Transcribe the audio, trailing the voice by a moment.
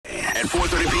at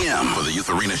 4:30 p.m. for the Youth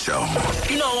Arena Show.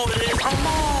 You know what it is.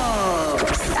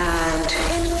 Mobs and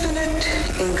Infinite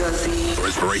Ngozi. For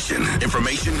inspiration,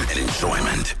 information, and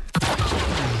enjoyment.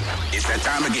 It's that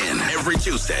time again, every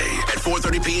Tuesday at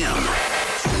 4:30 p.m.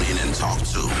 Tune in and talk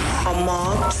to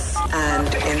Mobs and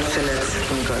Infinite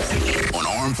Ngozi. On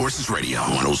Armed Forces Radio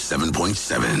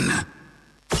 107.7.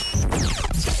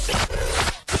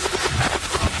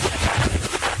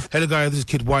 Hello guys, this is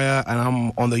Kid Wire and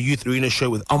I'm on the Youth Arena Show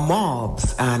with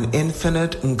Mobs and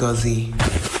Infinite Ngozi.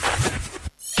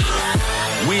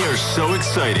 We are so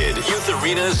excited. Youth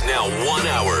Arena is now 1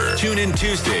 hour. Tune in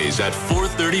Tuesdays at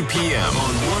 4:30 p.m.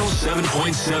 on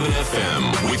 107.7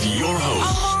 FM with your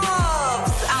hosts.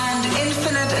 Mobs and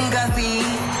Infinite Ngozi.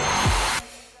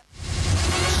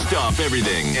 Stop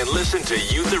everything and listen to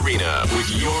Youth Arena with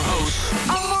your hosts.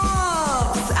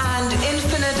 Mobs and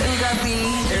Infinite Ngozi.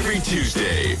 Every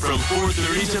Tuesday from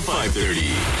 4:30 to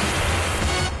 5:30.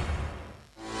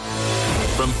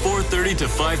 From 4:30 to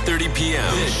 5:30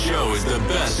 p.m. This show is the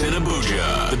best in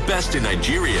Abuja, the best in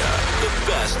Nigeria, the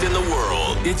best in the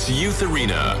world. It's Youth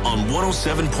Arena on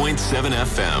 107.7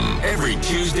 FM. Every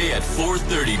Tuesday at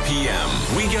 4:30 p.m.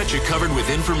 We got you covered with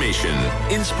information,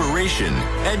 inspiration,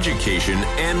 education,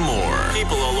 and more.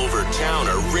 People all over town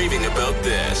are raving about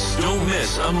this. Don't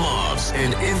miss Mobs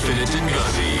and Infinite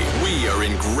Ngozi. We are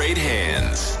in great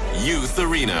hands. Youth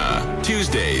Arena,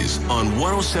 Tuesdays on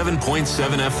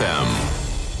 107.7 FM.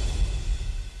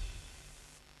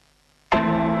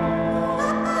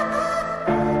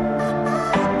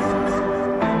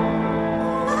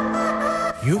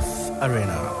 Youth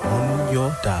Arena on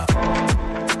your dial.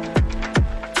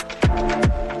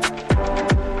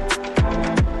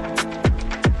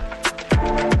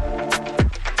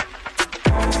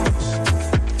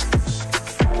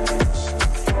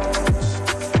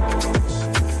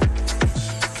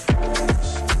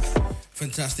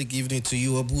 Fantastic evening to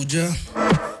you, Abuja.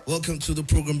 Welcome to the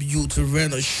program Youth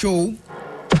Arena Show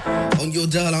on your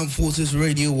dial Armed Forces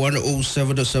Radio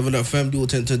 107.7 FM, dual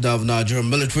to Dav Nigerian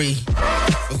Military.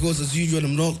 Of course, as usual,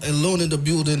 I'm not alone in the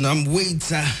building. I'm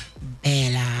waiter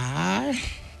Bella.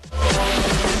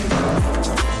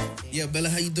 Yeah, Bella,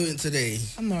 how you doing today?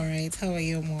 I'm alright. How are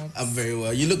you, Mom? I'm very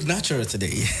well. You look natural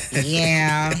today.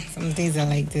 Yeah, some days are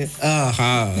like this.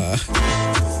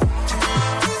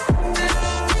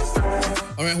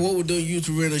 All right, what we're doing, Youth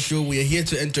Arena Show, we are here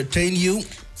to entertain you,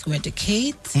 To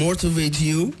educate, motivate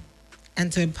you,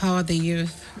 and to empower the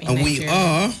youth. And we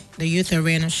are the Youth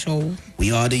Arena Show.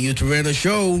 We are the Youth Arena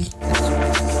Show.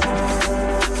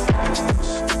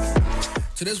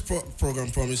 Today's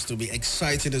program promised to be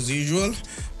exciting as usual.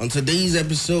 On today's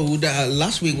episode,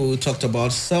 last week we talked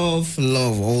about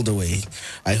self-love all the way.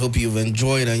 I hope you've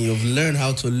enjoyed and you've learned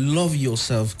how to love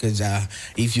yourself, because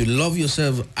if you love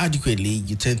yourself adequately,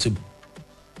 you tend to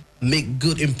make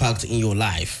good impact in your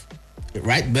life.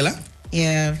 Right, Bella?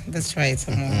 Yeah, that's right.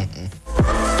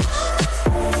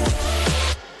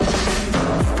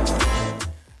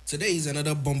 Today is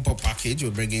another bumper package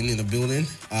we're bringing in the building.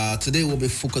 Today we'll be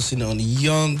focusing on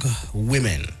young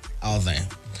women out there.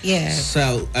 Yeah.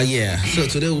 So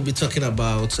today we'll be talking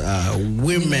about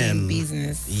women in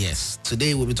business. Yes.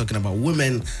 Today we'll be talking about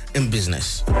women in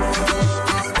business.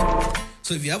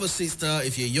 So if you have a sister,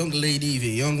 if you're a young lady, if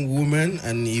you're a young woman,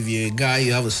 and if you're a guy,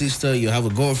 you have a sister, you have a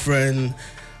girlfriend,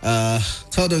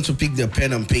 tell them to pick their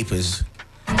pen and papers.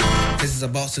 This is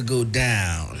about to go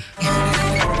down. If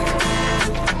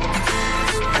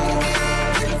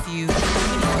you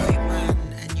are a man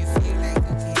and you feel like,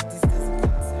 okay, this doesn't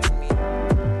concern me,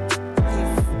 if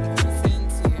it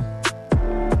concerns you.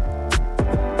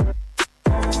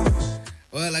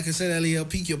 Well, like I said earlier,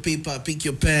 pick your paper, pick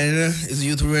your pen. It's the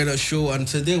Youth Arena Show, and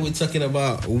today we're talking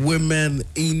about women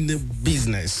in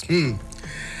business.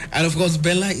 And of course,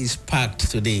 Bella is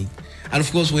packed today. And of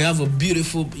course, we have a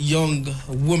beautiful young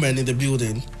woman in the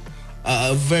building.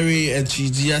 A very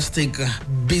enthusiastic,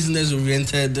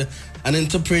 business-oriented, an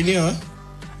entrepreneur.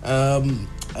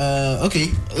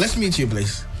 Okay, let's meet you,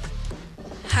 please.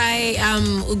 Hi,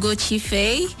 I'm Ugochi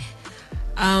Faye,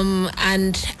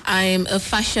 and I'm a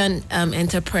fashion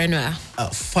entrepreneur.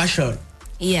 Fashion?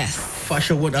 Yes.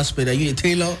 Fashion, what aspect? Are you a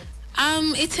tailor?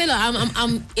 A tailor.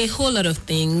 I'm a whole lot of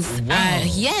things. Wow.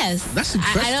 Yes. That's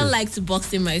interesting. I don't like to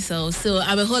box in myself, so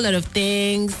I'm a whole lot of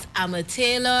things. I'm a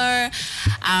tailor.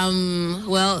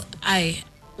 I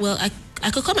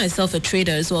could call myself a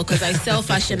trader as well, because I sell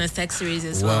fashion accessories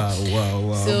as well.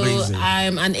 Wow. So Amazing.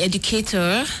 I'm an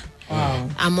educator. Wow.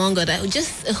 Among other,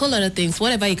 just a whole lot of things.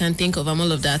 Whatever you can think of, I'm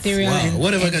all of that. Wow.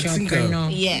 Whatever I can think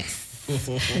of. Yes.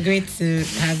 Great to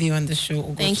have you on the show,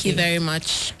 Ugochi. Thank you very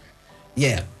much.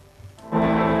 Yeah.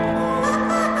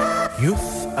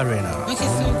 Youth Arena. Okay, so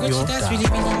on your Gucci, that's dial. really,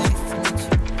 really nice to meet you.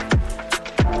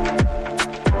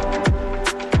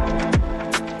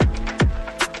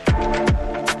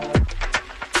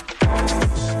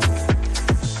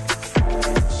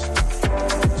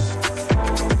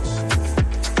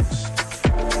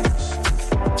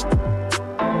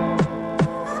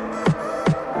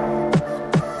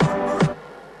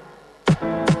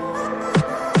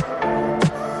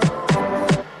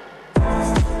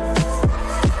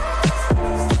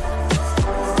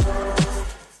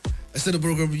 Instead of the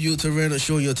program, Youth Arena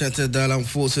show your attention Dial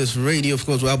Forces Radio. Of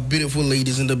course, we have beautiful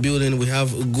ladies in the building. We have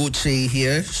Gucci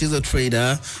here. She's a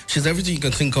trader. She's everything you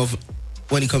can think of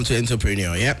when it comes to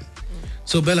entrepreneur. Yeah.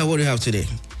 So Bella, what do you have today?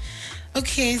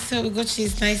 Okay, so Gucci,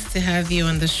 it's nice to have you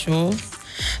on the show.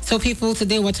 So people,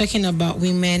 today we're talking about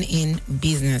women in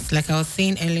business. Like I was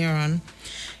saying earlier on,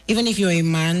 even if you're a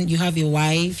man, you have a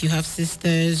wife, you have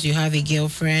sisters, you have a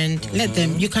girlfriend, let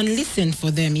them, you can listen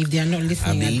for them if they are not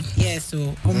listening. Abi?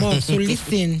 So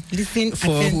listen For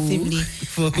who? attentively.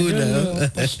 For who I don't now? know,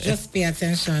 but just pay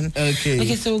attention.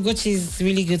 Okay. So Gucci, is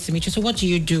really good to meet you. So what do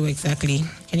you do exactly?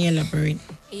 Can you elaborate?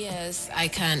 Yes, I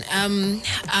can. I'm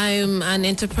an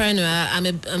entrepreneur. I'm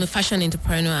a fashion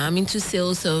entrepreneur. I'm into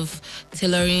sales of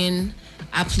tailoring,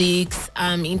 appliques.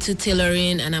 I'm into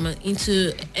tailoring, and I'm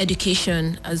into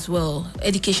education as well.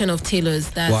 Education of tailors.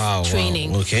 That's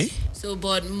training. Wow. Okay. So,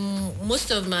 but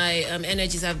most of my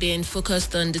energies have been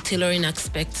focused on the tailoring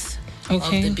aspects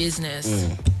Okay. of the business.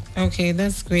 Okay,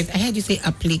 that's great. I heard you say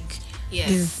applique. Yes.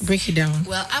 Please break it down.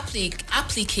 Well,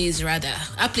 applique is rather.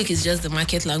 Applique is just the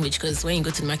market language, because when you go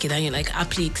to the market and you're like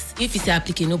appliques, if you say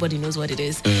applique, nobody knows what it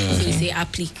is. So you say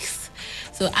appliques.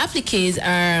 So appliques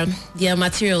are their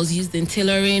materials used in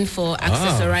tailoring for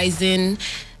accessorizing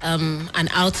an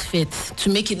outfit to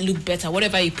make it look better.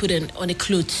 Whatever you put on a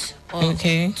cloth or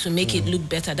to make it look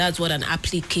better, that's what an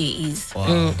applique is.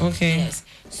 Oh, okay. Yes.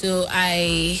 So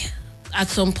at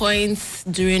some point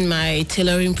during my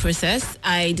tailoring process,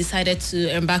 I decided to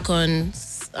embark on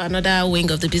another wing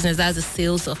of the business, that's the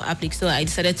sales of appliques. So I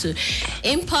decided to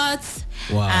import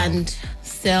and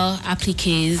sell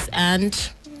appliques, and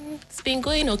it's been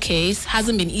going okay. It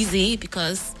hasn't been easy,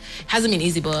 but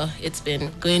it's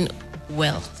been going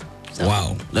well. So.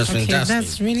 Wow, that's Okay, fantastic.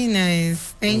 that's really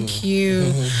nice. Thank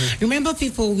you. Remember,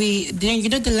 people,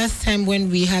 the last time when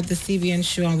we had the CBN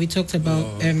show and we talked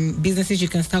about businesses you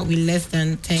can start with less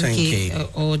than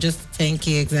 10K, or just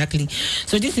 10K exactly.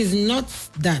 So this is not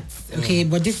that, okay,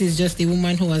 but this is just a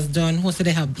woman who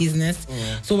started her business.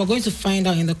 So we're going to find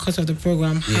out in the course of the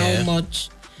program how much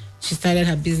she started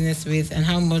her business with and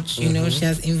how much she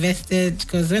has invested,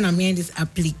 because when I'm hearing this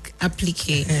applique I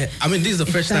mean, this is the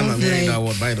first time I'm hearing that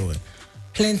word, by the way.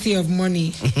 plenty of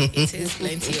money. It is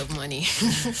plenty of money.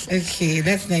 Okay,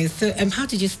 that's nice. So how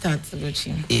did you start,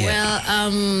 Gucci? Well,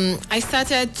 I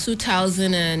started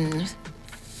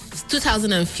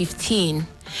 2015,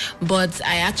 but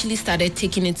I actually started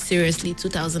taking it seriously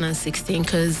 2016,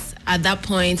 because at that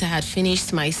point I had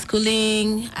finished my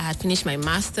schooling, I had finished my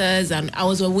master's, and I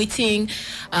was awaiting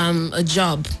a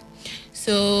job.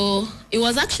 So it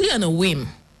was actually on a whim.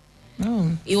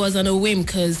 Oh. It was on a whim,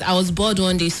 because I was bored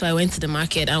one day, so I went to the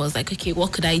market. I was like, okay,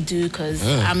 what could I do? Because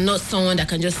I'm not someone that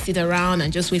can just sit around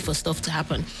and just wait for stuff to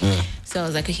happen. So I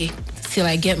was like, okay, till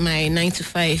I get my 9 to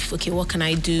 5, okay, what can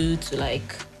I do to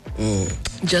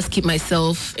just keep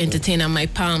myself entertained and my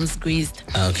palms greased?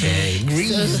 Okay,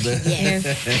 greased. Yes.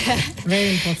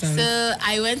 Very important. So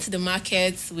I went to the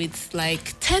market with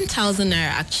 10,000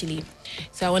 naira actually.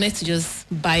 So I wanted to just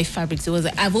buy fabrics.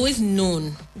 I've always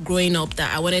known growing up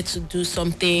that I wanted to do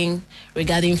something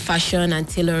regarding fashion and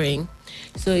tailoring.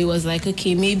 So it was like,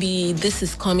 okay, maybe this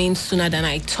is coming sooner than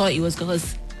I thought it was,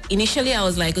 because initially I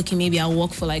was like, okay, maybe I'll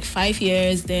work for 5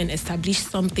 years, then establish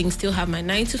something, still have my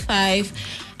 9 to 5,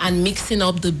 and mixing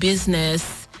up the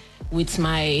business with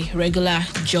my regular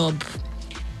job.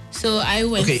 So I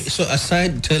went. Okay, so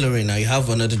aside tailoring, now you have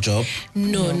another job?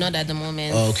 No, not at the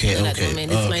moment. Okay, not at the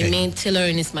moment. It's my main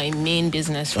tailoring is my main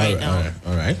business right now.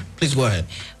 All right. Please go ahead.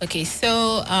 Okay,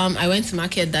 so I went to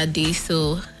market that day,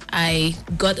 so I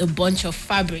got a bunch of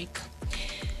fabric.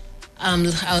 I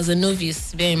was a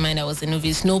novice. Bear in mind, I was a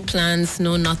novice. No plans,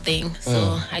 no nothing.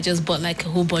 So I just bought a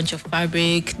whole bunch of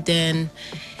fabric. Then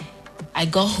I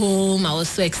got home. I was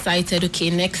so excited. Okay,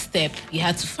 next step, you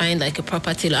had to find a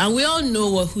proper tailor, and we all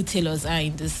know who tailors are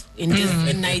in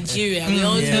Nigeria. We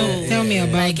all know. Tell me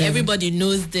about them. Everybody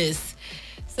knows this.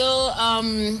 So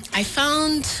I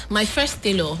found my first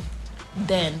tailor.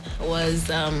 Then was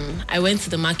I went to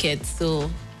the market. So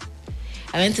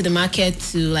I went to the market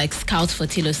to scout for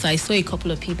tailors. So I saw a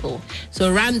couple of people.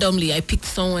 So randomly, I picked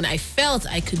someone I felt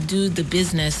I could do the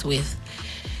business with.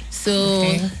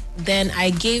 So then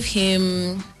I gave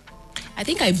him, I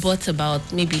think I bought about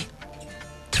maybe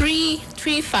three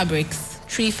fabrics.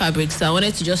 So I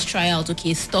wanted to just try out,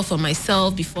 stuff for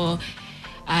myself before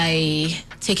I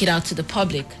take it out to the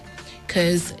public.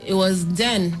 Because it was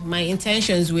then my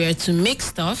intentions were to make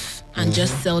stuff and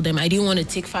just sell them. I didn't want to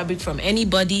take fabric from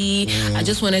anybody. I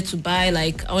just wanted to buy,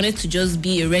 I wanted to just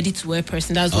be a ready-to-wear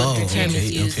person. That's what the term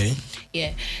is used. Okay.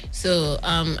 Yeah. So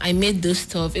I made this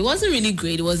stuff. It wasn't really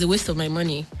great. It was a waste of my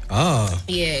money.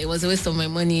 Yeah, it was a waste of my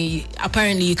money.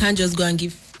 Apparently, you can't just go and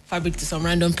give fabric to some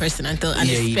random person and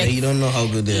expect. You don't know how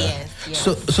good they are.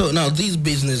 Yes. So now these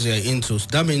business you're into,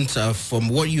 that means from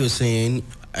what you're saying,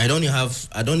 I don't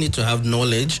need to have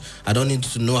knowledge. I don't need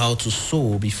to know how to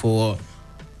sew before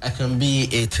I can be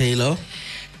a tailor.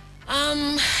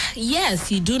 Yes,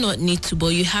 you do not need to, but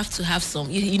you have to have some.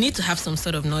 You need to have some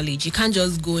sort of knowledge. You can't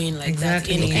just go in like that.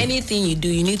 In anything you do,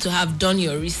 you need to have done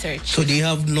your research. So do you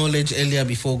have knowledge earlier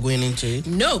before going into it?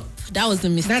 Nope, that was a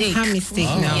mistake. That's her mistake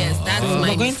now. Yes, that's my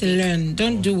We're going mistake. to learn.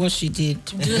 Don't do what she did.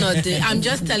 Do not do. I'm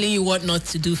just telling you what not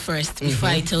to do first before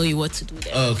I tell you what to do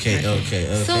then. Okay.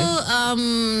 So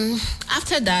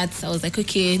after that, I was like,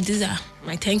 okay, these are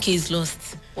my 10K is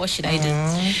lost. What should I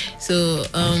do? So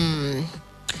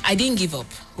I didn't give up.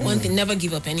 One thing, never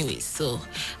give up anyways. So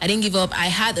I didn't give up. I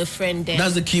had a friend then.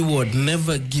 That's the key word,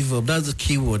 never give up. That's the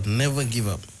key word, never give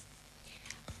up.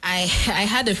 I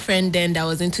had a friend then that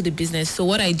was into the business. So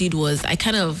what I did was I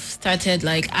kind of started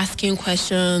asking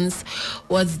questions.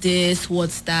 What's this?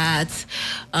 What's that?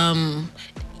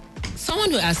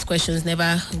 Someone who asks questions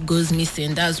never goes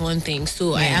missing. That's one thing.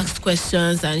 So I asked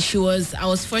questions, and I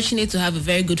was fortunate to have a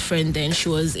very good friend then. She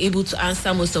was able to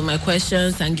answer most of my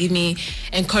questions and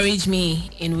encourage me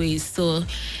in ways. So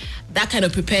that kind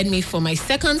of prepared me for my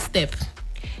second step.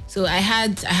 So I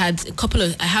had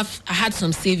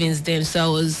some savings then, so I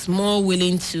was more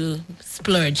willing to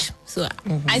splurge. So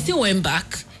I still went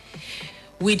back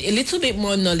with a little bit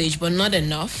more knowledge, but not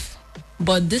enough.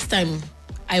 But this time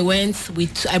I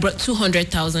brought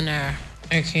 200,000 naira.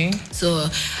 Okay. So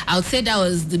I would say that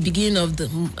was the beginning of the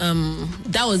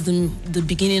the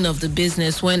beginning of the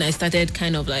business, when I started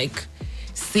kind of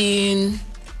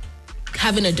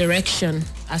having a direction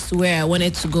as to where I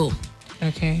wanted to go.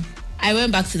 Okay. I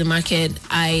went back to the market.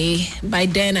 By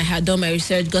then I had done my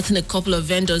research, gotten a couple of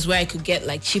vendors where I could get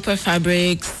cheaper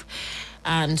fabrics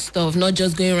and stuff, not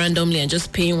just going randomly and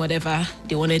just paying whatever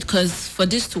they wanted. Because for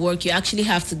this to work, you actually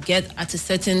have to get at a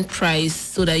certain price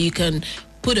so that you can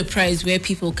put a price where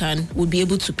people would be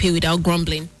able to pay without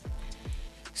grumbling.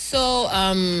 So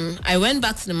I went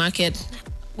back to the market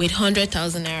with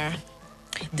 100,000 naira.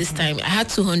 This time I had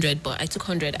 200, but I took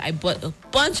 100. I bought a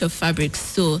bunch of fabrics.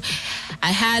 So I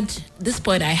had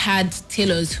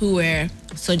tailors who were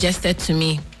suggested to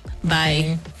me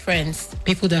by friends,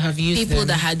 people that had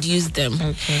used them.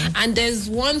 Okay. And there's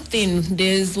one thing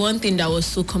that was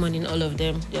so common in all of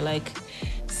them. They're like,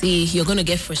 see, you're gonna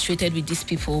get frustrated with these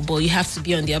people, but you have to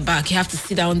be on their back. You have to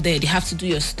sit down there. They have to do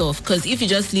your stuff. Because if you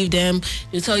just leave them,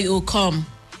 they'll tell you, oh, come.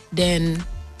 Then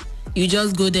you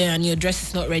just go there and your dress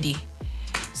is not ready.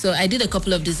 So I did a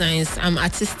couple of designs. I'm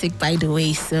artistic, by the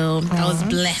way, so I was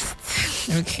blessed.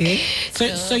 Okay.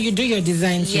 So you do your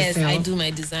designs yourself? Yes, I do my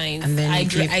designs. And then I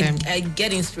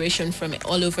get inspiration from it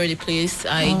all over the place.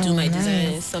 I do my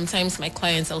designs. Sometimes my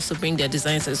clients also bring their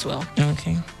designs as well.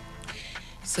 Okay.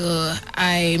 So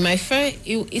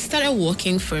it started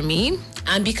working for me,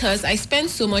 and because I spent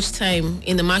so much time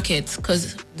in the market,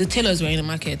 because the tailors were in the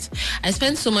market, I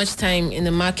spent so much time in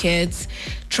the market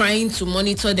trying to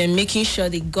monitor them, making sure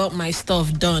they got my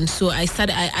stuff done. So I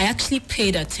actually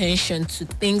paid attention to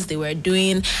things they were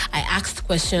doing. I asked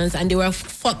questions, and they were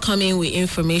forthcoming with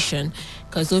information,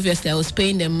 because obviously I was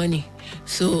paying them money.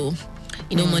 So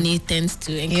money tends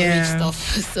to encourage stuff.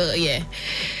 So yeah.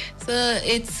 So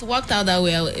it's worked out that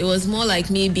way. It was more like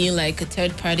me being like a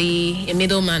third party, a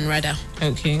middleman rather.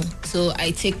 Okay. So I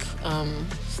take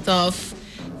stuff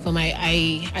for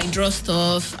I draw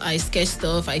stuff, I sketch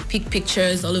stuff, I pick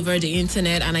pictures all over the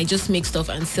internet, and I just make stuff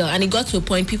and sell. And it got to a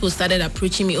point people started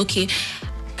approaching me, okay,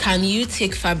 can you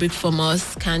take fabric from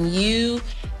us? Can you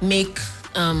make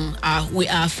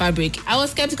our fabric? I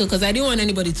was skeptical because I didn't want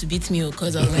anybody to beat me,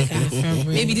 because I was like,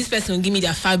 maybe this person will give me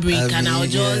their fabric and I'll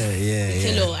just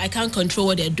tailor. I can't control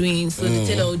what they're doing, so the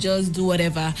tailor will just do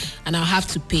whatever and I'll have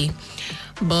to pay.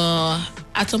 But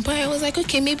at some point I was like,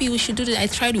 okay, maybe we should do this. I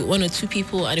tried with one or two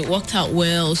people and it worked out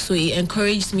well, so it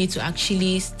encouraged me to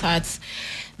actually start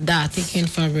that taking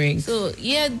fabric. So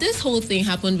yeah, this whole thing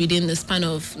happened within the span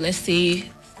of, let's say,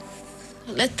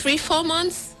 3-4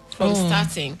 months. from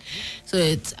starting.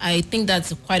 So I think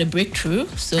that's quite a breakthrough.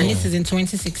 So And this is in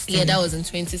 2016. yeah, that was in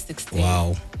 2016.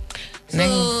 Wow.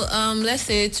 So let's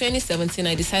say 2017,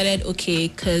 I decided, okay,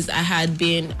 because I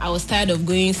was tired of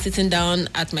sitting down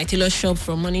at my tailor shop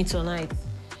from morning till night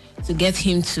to get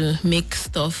him to make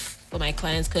stuff for my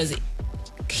clients, because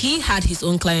he had his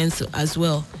own clients as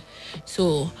well.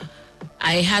 So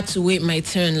I had to wait my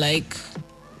turn, like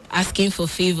asking for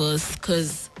favors,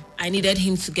 because I needed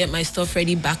him to get my stuff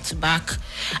ready back to back,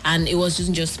 and it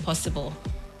wasn't just possible.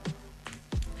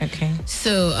 Okay.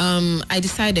 So I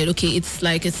decided, okay, it's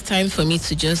time for me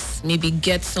to just maybe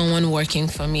get someone working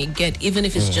for me, even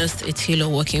if it's just a tailor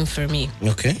working for me.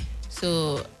 Okay.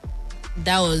 So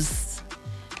that was,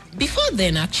 before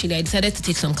then actually, I decided to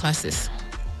take some classes.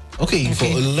 Okay, for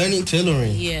learning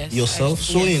tailoring. Yes. Yourself,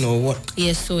 sewing or what?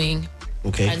 Yes, sewing.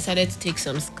 Okay. I decided to take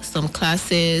some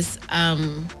classes.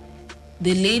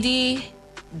 The lady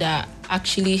that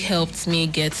actually helped me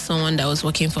get someone that was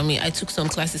working for me, I took some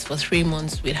classes for 3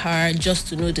 months with her just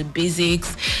to know the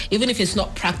basics, even if it's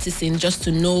not practicing, just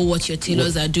to know what your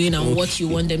tailors are doing and what you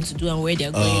want them to do and where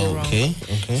they're going wrong. Okay.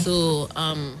 So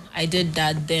I did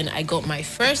that. Then I got my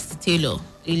first tailor,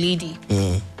 a lady.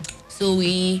 So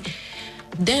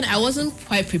then I wasn't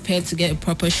quite prepared to get a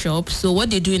proper shop. So what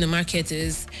they do in the market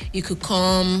is you could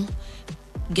come,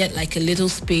 get like a little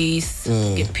space,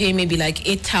 pay maybe like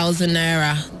 8,000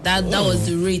 naira. That was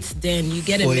the rate then. You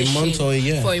get for a machine. For a month or a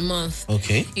year? For a month.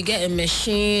 Okay. You get a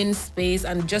machine, space,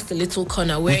 and just a little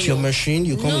corner where with your machine?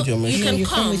 You come with your machine? You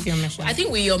come with your machine. I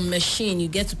think with your machine, you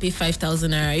get to pay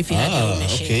 5,000 naira if you had your own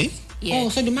machine. Okay. Yeah. Oh,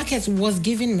 so the market was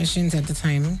giving machines at the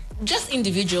time? Just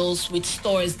individuals with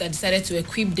stores that decided to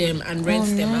equip them and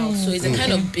rent them out. So it's a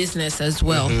kind of business as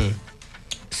well.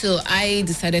 So I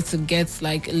decided to get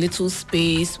like a little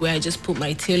space where I just put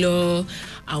my tailor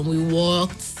and we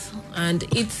walked, and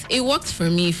it worked for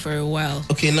me for a while.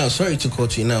 Okay, now sorry to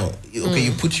cut you now. Okay,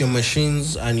 you put your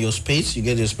machines and your space, you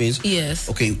get your space. Yes.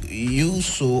 Okay, you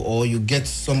sew or you get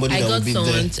somebody that will be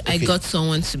there. I got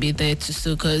someone to be there to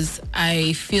sew, because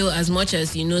I feel as much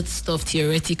as you know stuff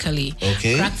theoretically,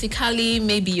 practically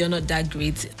maybe you're not that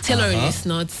great. Tailoring is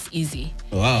not easy.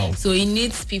 Wow. So it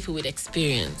needs people with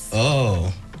experience.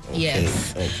 Oh. Okay.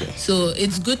 Yes. Okay. So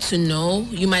it's good to know.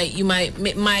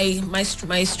 My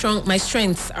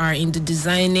strengths are in the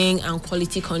designing and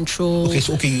quality control. Okay,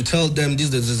 so you tell them this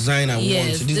is the design I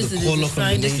want. So this is the color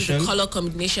combination. This is the color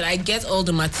combination. I get all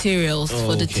the materials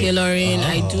for the tailoring.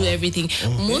 I do everything.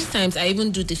 Most times I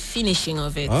even do the finishing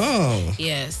of it. Oh.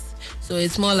 Yes. So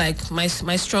it's more like my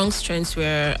strong strengths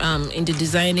were in the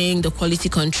designing, the quality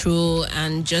control,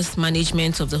 and just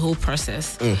management of the whole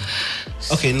process.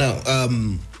 Okay, now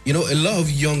you know, a lot of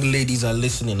young ladies are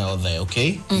listening out there,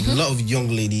 okay? A lot of young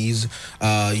ladies,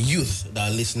 youth that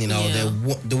are listening out there,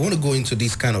 they want to go into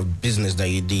this kind of business that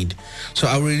you did. So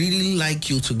I would really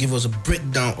like you to give us a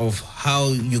breakdown of how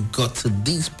you got to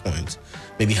this point.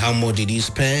 Maybe how much did you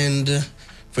spend?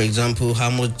 For example, how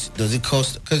much does it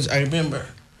cost? Because I remember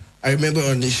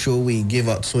on this show we gave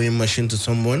out sewing machine to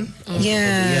someone.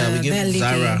 Yeah, we gave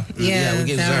Zara. We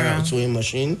gave Zara a sewing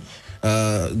machine.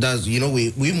 That's, you know,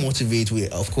 we motivate, we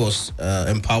of course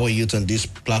empower youth on this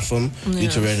platform.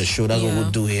 Youth to run the show. That's what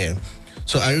we do here.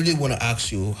 So I really want to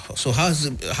ask you, so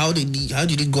how did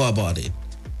you go about it?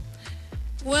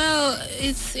 Well,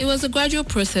 it was a gradual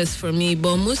process for me,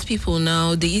 but most people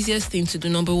now, the easiest thing to do,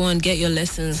 number one, get your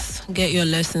lessons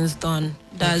done.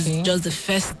 That's just the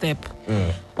first step.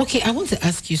 Okay, I want to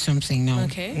ask you something now.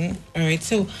 Okay. All right,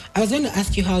 so I was going to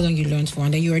ask you how long you learned for,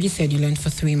 and then you already said you learned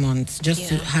for 3 months, just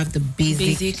to have the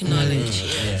basic knowledge.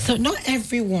 So not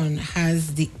everyone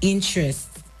has the interest.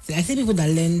 I see people that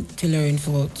learn tailoring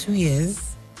for 2 years.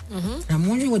 I'm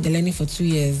wondering what they're learning for 2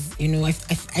 years. You know, I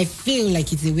feel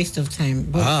like it's a waste of time.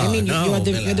 But I mean,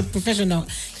 you're the professional.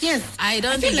 Yes, I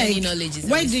don't think any knowledge is.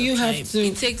 Why do you have to?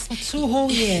 It takes 2 whole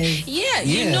years.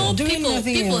 You know,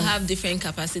 people else. have different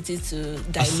capacity to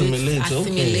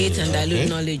assimilate and dilute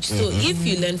knowledge. So if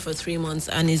you learn for 3 months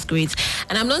and it's great,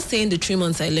 and I'm not saying the 3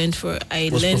 months I learned for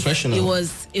professional. It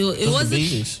was the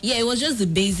basics. Yeah, it was just the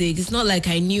basics. It's not like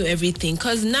I knew everything,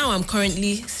 because now I'm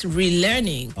currently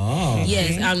relearning.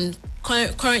 Yes, I'm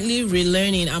currently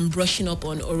relearning and brushing up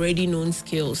on already known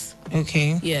skills.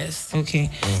 Okay. Yes. Okay.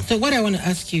 So what I want to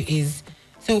ask you is,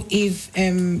 so if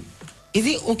is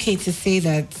it okay to say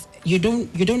that you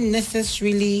don't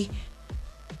necessarily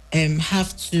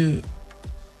have to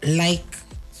like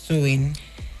sewing?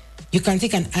 You can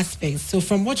take an aspect. So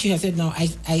from what you have said now,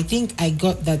 I think I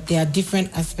got that there are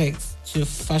different aspects to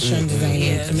fashion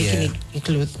designing, to making a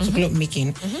clothes, to cloth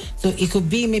making. So it could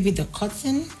be maybe the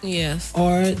cotton,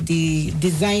 or the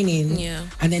designing,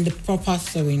 and then the proper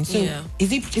sewing. So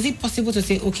is it possible to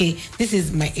say, okay, this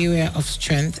is my area of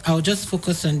strength, I'll just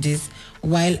focus on this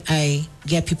while I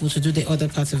get people to do the other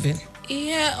part of it?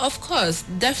 Yeah, of course,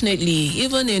 definitely.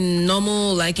 Even in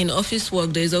normal, like in office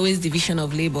work, there's always division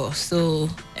of labor. So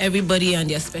everybody and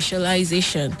their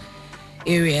specialization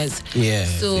areas.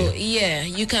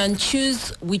 You can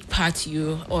choose which part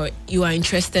you are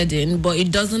interested in, but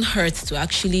it doesn't hurt to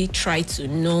actually try to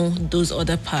know those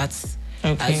other parts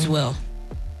as well.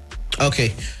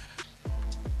 Okay,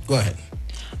 go ahead.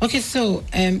 Okay, so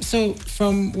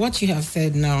from what you have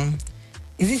said now,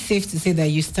 is it safe to say that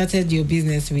you started your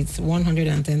business with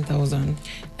 110,000?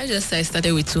 I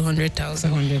started with 200,000.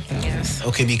 200,000. Yes.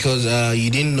 Okay, because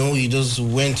you didn't know, you just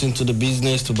went into the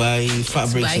business to buy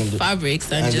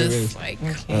fabrics. And just like.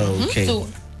 Okay. So,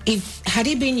 had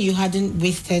it been you hadn't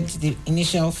wasted the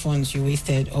initial funds you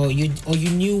wasted, or you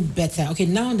knew better. Okay,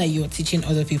 now that you're teaching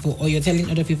other people, or you're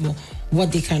telling other people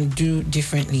what they can do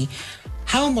differently,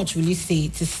 how much will you say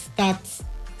to start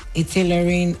a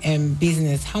tailoring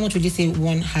business? How much would you say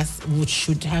one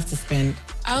should have to spend?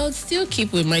 I would still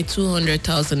keep with my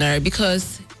 200,000 naira,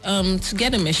 because to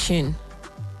get a machine,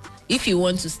 if you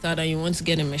want to start and you want to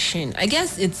get a machine, I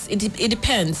guess it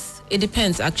depends. It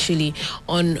depends actually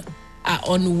on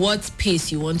what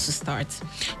pace you want to start.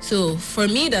 So for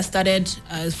me, that started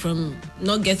from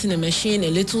not getting a machine, a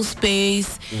little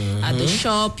space at the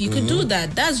shop. You could do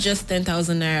that. That's just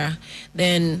 10,000 naira.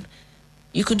 Then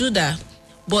you could do that.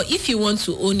 But if you want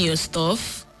to own your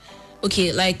stuff,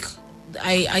 okay, like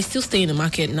I still stay in the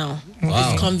market now.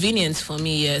 Wow. It's convenient for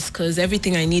me, yes, because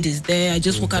everything I need is there. I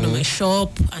just walk out of my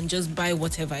shop and just buy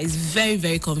whatever. It's very,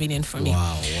 very convenient for me.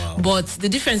 Wow. But the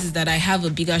difference is that I have a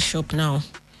bigger shop now.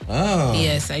 Oh.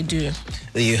 Yes, I do.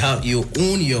 You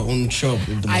own your own shop.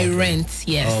 I rent,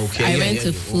 yes. Okay. I rent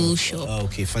a full shop.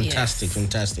 Okay, fantastic.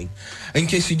 In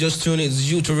case you just tuned in,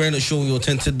 it's You Terreno Show, your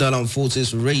Tinted Down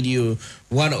Forces Radio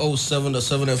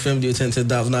 107.7 FM, the Tinted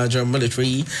Down Nigerian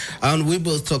Military. And we're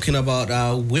both talking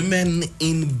about women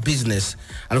in business.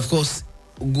 And of course,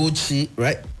 Ugochi,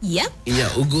 right? Yep. Yeah,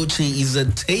 Ugochi is a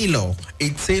tailor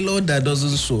that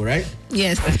doesn't sew, right?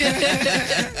 Yes.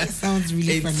 Sounds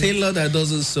really funny. A tailor that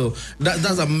doesn't sew.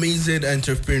 That's amazing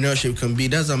entrepreneurship can be.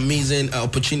 That's amazing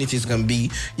opportunities can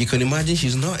be. You can imagine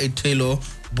she's not a tailor,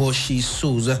 but she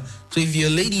sews. So if you're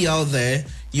a lady out there,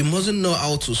 you mustn't know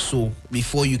how to sew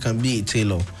before you can be a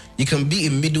tailor. You can be a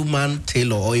middleman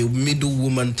tailor or a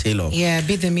middlewoman tailor. Yeah,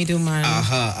 be the middleman.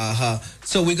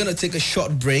 So we're going to take a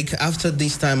short break. After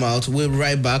this time out, we'll be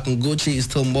right back. And Gochi is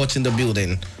still much in the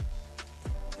building.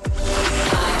 5,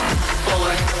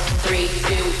 4, 3, 2,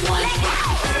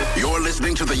 1. You're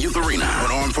listening to the Youth Arena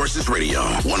on Armed Forces Radio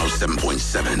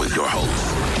 107.7 with your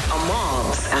hosts,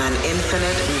 Amobs and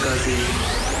Infinite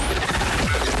Ngozi.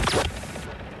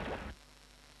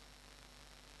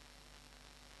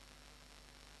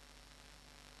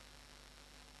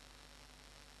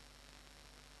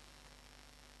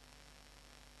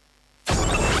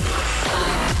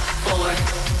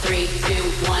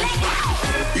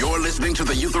 Listening to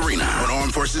the Youth Arena on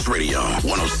Armed Forces Radio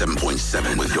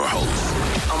 107.7 with your hosts,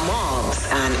 Amobs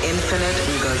and Infinite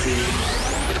Ngozi.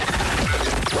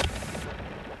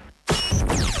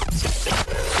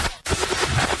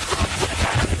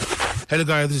 Hello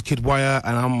guys, this is Kid Wire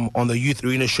and I'm on the Youth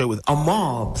Arena show with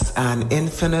Amobs and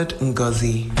Infinite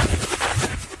Ngozi.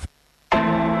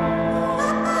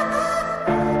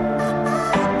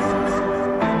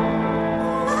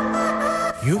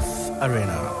 Youth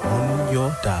Arena on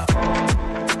your dial.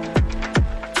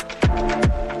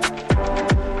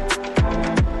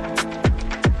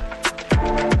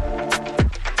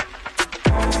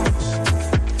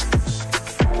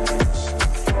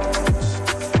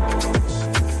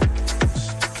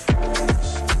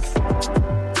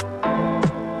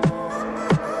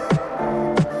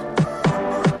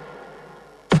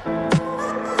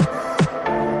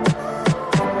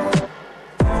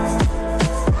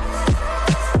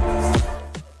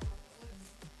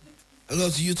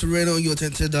 Youth Radio, you're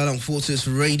Tinted Down Forces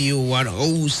Radio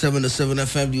 107.7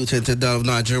 FM, you're Tinted Down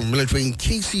Nigerian Military. In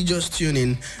case you just tune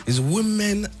in, is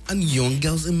women and young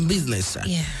girls in business.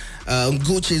 Yeah.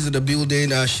 Gochi is in the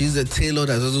building. She's a tailor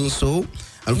that doesn't sew.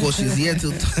 And of course, she's here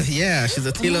to, she's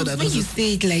a tailor that doesn't. When you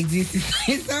say it like this,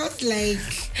 it sounds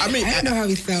just like, I mean, I don't know how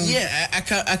it sounds. Yeah,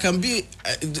 I can be.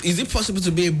 Is it possible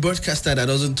to be a broadcaster that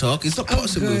doesn't talk? It's not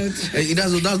possible. That's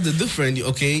the difference.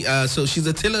 Okay, so she's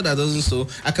a tailor that doesn't sew.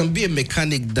 I can be a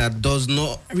mechanic that does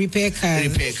not repair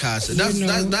cars. That's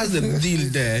the deal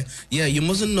there. Yeah, you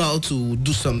mustn't know how to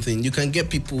do something. You can get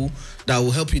people that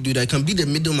will help you do that. You can be the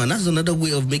middleman. That's another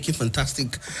way of making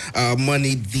fantastic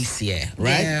money this year,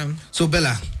 right? Yeah. So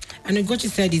Bella. And Ugochi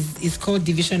said it's called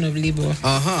division of labor.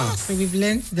 So we've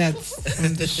learned that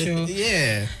on the show.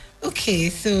 Yeah. Okay,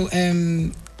 so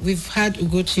we've had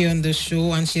Ugochi on the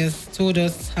show, and she has told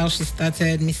us how she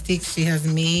started, mistakes she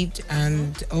has made,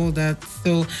 and all that.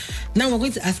 So now we're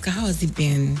going to ask her, how has it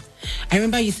been? I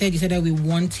remember you said that we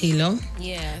one tailor.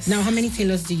 Yes. Now, how many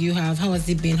tailors do you have? How has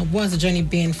it been? What has the journey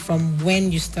been from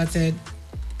when you started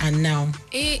and now?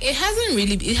 It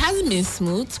hasn't been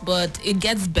smooth, but it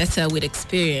gets better with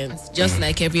experience, just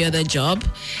like every other job.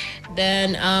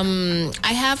 Then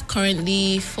I have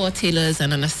currently 4 tailors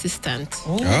and an assistant.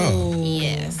 Oh.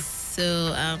 Yes.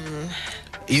 So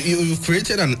you've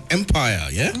created an empire,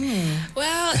 yeah?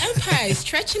 Well, empire is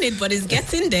stretching it, but it's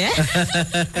getting there.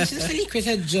 She's really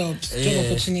created job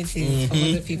opportunities for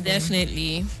other people.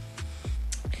 Definitely.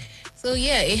 So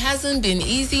yeah, it hasn't been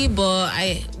easy, but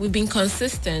we've been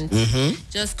consistent.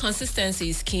 Just consistency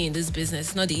is key in this business.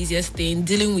 It's not the easiest thing.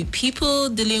 Dealing with people,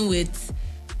 dealing with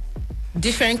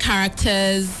different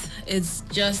characters.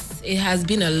 It has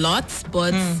been a lot,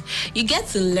 but you get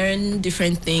to learn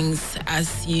different things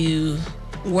as you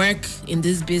work in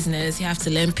this business. You have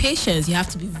to learn patience. You have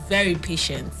to be very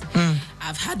patient.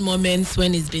 I've had moments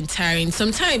when it's been tiring.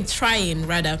 Sometimes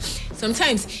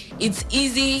it's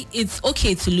easy. It's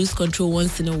okay to lose control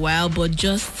once in a while, but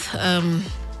just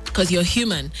because you're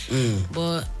human.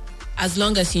 But as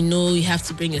long as you know you have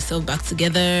to bring yourself back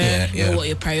together, know what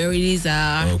your priorities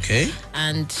are. Okay.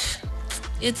 And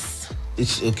it's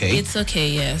okay. It's okay,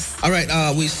 yes. All right.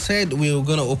 We said we were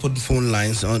gonna open phone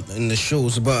lines in the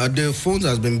shows, but the phones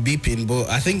has been beeping. But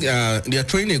I think they're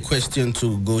throwing a question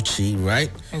to Gochi, right?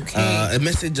 Okay. A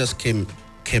message just came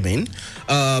in.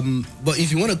 But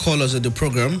if you want to call us at the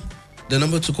program, the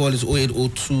number to call is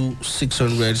 0802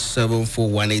 600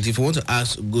 7418. If you want to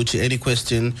ask Gochi any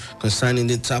question concerning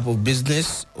the type of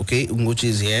business, okay, Gochi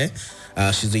is here.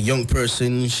 She's a young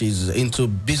person. She's into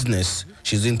business.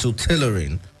 She's into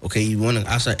tailoring. Okay, you want to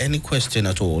ask her any question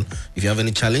at all. If you have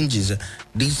any challenges,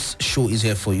 this show is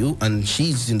here for you, and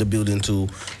she's in the building to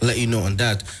let you know on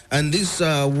that. And this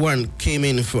one came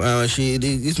in.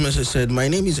 This message said, "My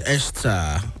name is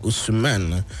Esther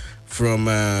Usman from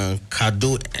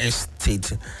Kado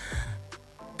Estate.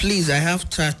 Please, I have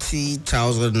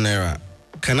 30,000 naira.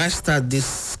 Can I start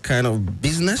this kind of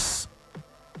business?"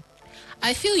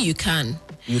 I feel you can.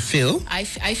 You feel? I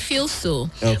feel so.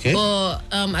 Okay. But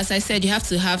as I said, you have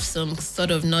to have some sort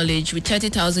of knowledge. With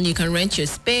 30,000, you can rent your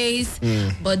space.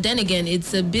 But then again,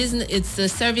 it's a business. It's a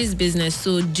service business.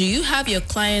 So, do you have your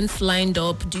clients lined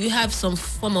up? Do you have some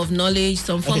form of knowledge,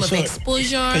 some form of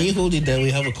exposure? Can you hold it there? We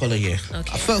have a caller here.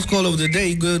 Okay. Our first call of the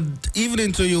day. Good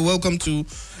evening to you. Welcome to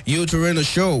Youth Arena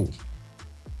Show.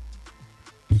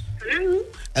 Hello.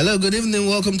 Hello. Good evening.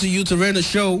 Welcome to Youth Arena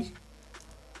Show.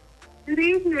 Good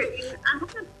evening.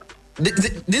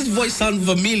 This voice sounds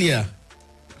familiar.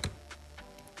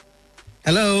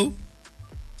 Hello?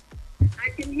 I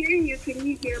can hear you. Can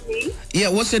you hear me? Yeah,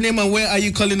 what's your name and where are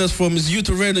you calling us from? It's Youth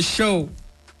Arena Show.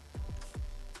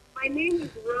 My name is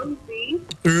Rosie.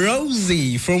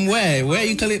 Rosie, from where? Where are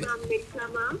you calling? From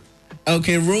Mitama.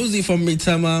 Okay, Rosie from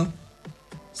Mitama.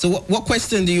 So what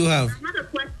question do you have? I had a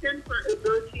question for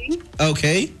Ugochi.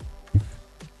 Okay.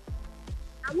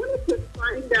 I wanted to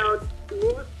find out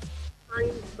what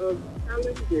kinds of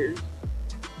challenges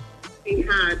she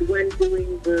had when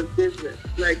doing the business.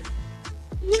 Like,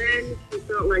 when she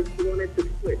felt like she wanted to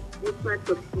quit, what types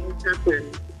of things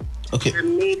happened that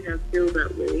made her feel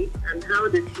that way, and how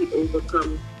did she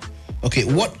overcome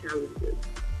challenges?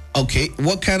 Okay,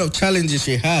 what kind of challenges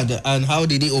she had, and how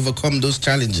did he overcome those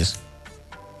challenges?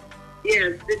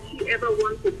 Yes, did she ever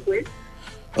want to quit?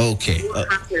 Okay. What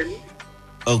happened?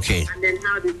 Okay. And then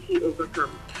how did she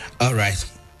overcome? All right.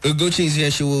 Ugochi is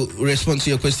here. She will respond to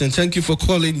your question. Thank you for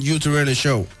calling Youth Arena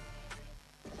Show.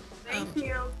 Thank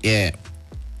you. Yeah.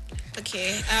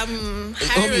 Okay.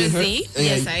 Hi, Rosie.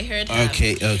 Yes, I heard her.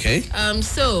 Okay.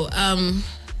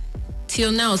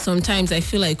 Till now, sometimes I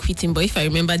feel like quitting, but if I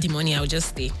remember the money, I'll just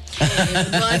stay.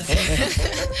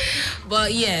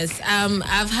 But yes,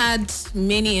 I've had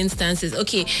many instances.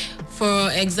 Okay, for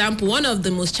example, one of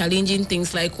the most challenging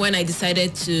things, like when I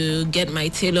decided to get my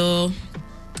tailor,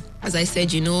 as I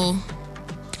said, you know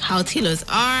how tailors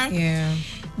are. Yeah.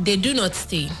 They do not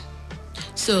stay.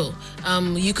 So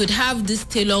you could have this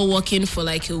tailor working for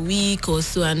like a week or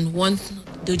so, and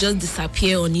they'll just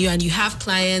disappear on you, and you have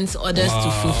clients, orders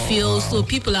to fulfill. So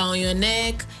people are on your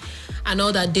neck and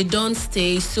all that. They don't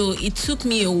stay. So it took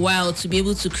me a while to be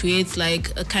able to create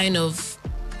like a kind of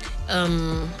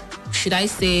should I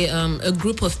say a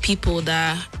group of people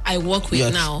that I work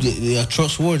with now. They are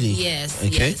trustworthy. Yes,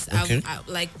 okay. Yes. Okay. I've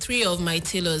like 3 of my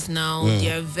tailors now.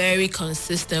 They are very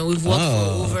consistent. We've worked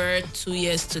for over 2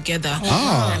 years together,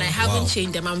 and I haven't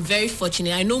changed them. I'm very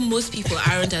fortunate. I know most people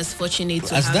aren't as fortunate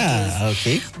to have this.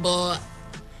 Okay. But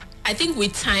I think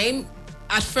with time,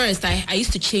 at first, I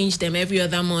used to change them every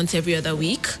other month, every other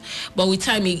week. But with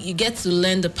time, you get to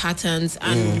learn the patterns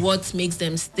and what makes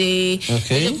them stay.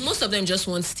 Okay. Most of them just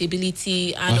want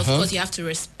stability. And of course, you have to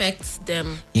respect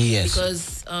them. Yes.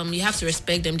 Because you have to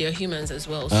respect them. They're humans as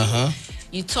well. So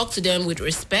you talk to them with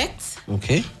respect.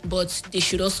 Okay. But they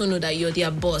should also know that you're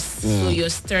their boss. So you're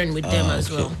stern with them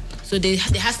as well. So there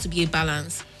has to be a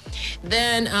balance.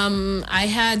 Then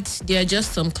there are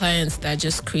just some clients that are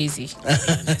just crazy.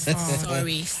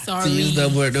 Sorry. To use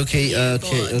that word, okay.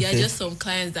 There are just some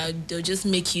clients that they'll just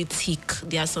make you tick.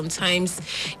 There are sometimes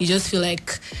you just feel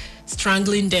like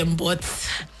strangling them, but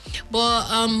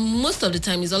most of the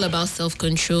time it's all about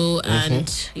self-control,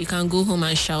 and you can go home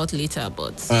and shout later,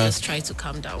 but just try to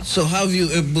calm down. So how have you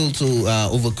able to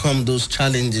overcome those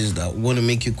challenges that want to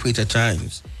make you quit at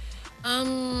times?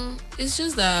 It's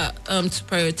just that to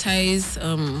prioritize,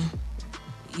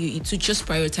 to just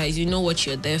prioritize. You know what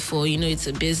you're there for. You know it's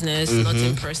a business,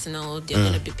 nothing personal. There are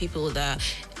going to be people that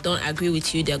don't agree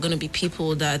with you. There are going to be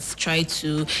people that try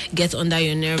to get under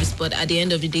your nerves. But at the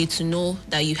end of the day, to know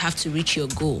that you have to reach your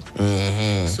goal.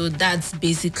 So that's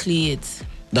basically it.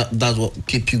 That's what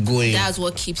keeps you going. That's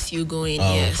what keeps you going.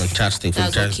 Oh, yes, fantastic!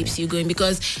 That's what keeps you going,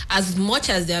 because as much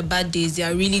as there are bad days,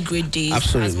 there are really great days.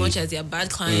 Absolutely. As much as there are bad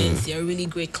clients, there are really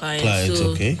great clients.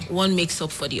 So one makes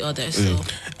up for the other. So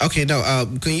okay, now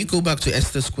can you go back to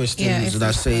Esther's questions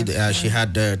that said she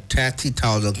had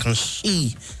 30,000? Can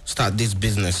she start this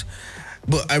business?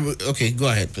 But go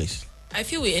ahead, please. I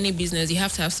feel with any business, you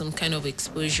have to have some kind of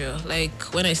exposure. Like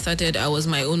when I started, I was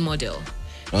my own model.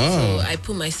 So I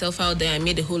put myself out there. I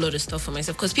made a whole lot of stuff for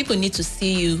myself, because people need to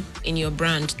see you in your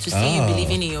brand, to see you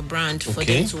believing in your brand, for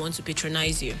them to want to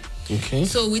patronize you. Okay.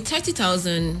 So with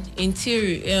 30,000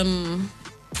 interior,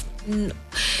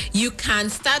 you can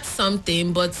start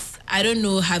something, but I don't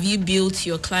know. Have you built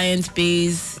your client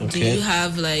base? Do you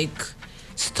have like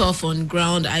stuff on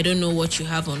ground? I don't know what you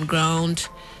have on ground.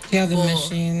 Do you have a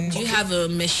machine? Do you have a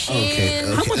machine? Okay.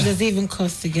 How much does it even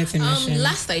cost to get a machine?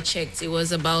 Last I checked, it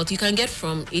was about, you can get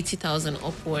from 80,000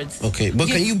 upwards. Okay, but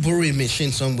can you borrow a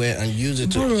machine somewhere and use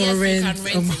it? Yes, you can rent a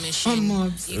machine.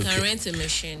 You can rent a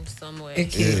machine somewhere.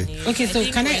 Okay, so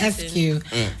can I ask you,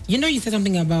 you know you said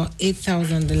something about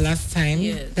 8,000 the last time?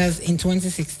 Yes. That's in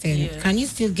 2016. Yes. Can you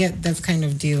still get that kind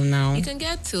of deal now? You can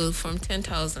get to from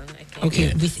 10,000, I think.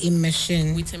 Okay, with a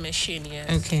machine? With a machine, yes.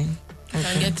 Okay. You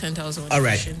can get 10,000 with all a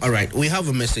right, machine. all right. We have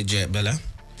a message here, Bella.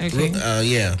 Okay.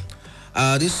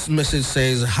 This message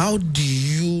says, how do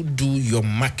you do your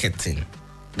marketing?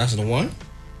 That's the one.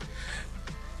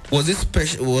 Was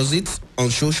it on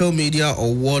social media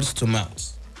or words to mouth?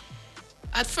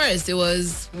 At first, it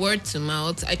was word to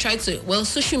mouth. I tried to,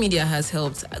 social media has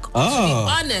helped. To be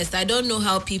honest, I don't know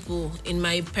how people in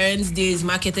my parents' days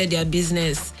marketed their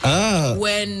business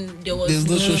when there's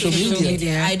no social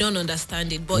media. I don't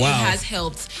understand it, but it has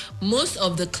helped. Most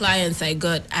of the clients I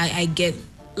got, I get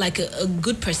like a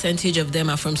good percentage of them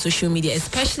are from social media,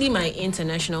 especially my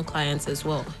international clients as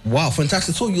well. Wow,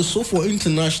 fantastic. So you sold for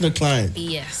international clients?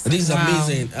 Yes. This is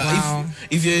amazing.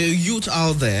 If you're a youth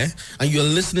out there and you're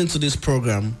listening to this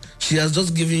program, she has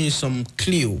just given you some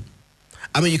clue.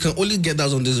 I mean, you can only get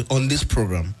that on this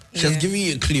program. She has given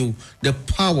you a clue, the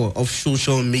power of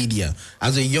social media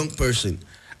as a young person.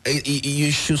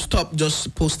 You should stop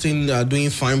just posting,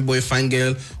 doing fine boy, fine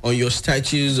girl on your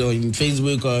statues on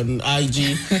Facebook, on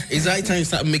IG. It's high time you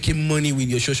start making money with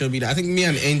your social media. I think me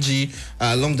and Angie,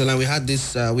 along the line, we had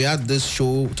this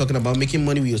show talking about making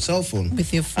money with your cell phone.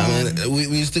 With your phone.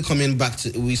 We still came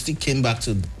back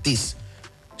to this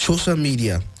social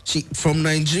media. She from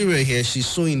Nigeria here. She's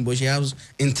sewing, but she has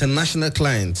international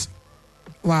clients.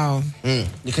 Wow.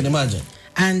 You can imagine.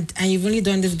 And you've only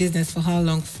done this business for how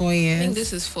long? 4 years? I think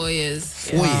this is 4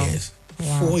 years. 4 years.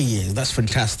 Wow. 4 years. That's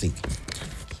fantastic.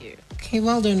 Thank you. Okay,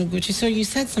 well done, Ugochi. So you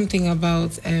said something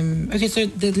about okay, so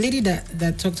the lady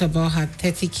that talked about her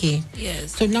 30K.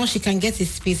 Yes. So now she can get a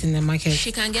space in the market.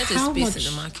 She can get a How space much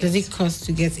in the market. does it cost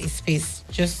to get a space?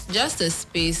 Just a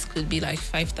space could be like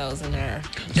 5,000 naira.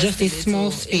 Just a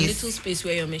small space. A little space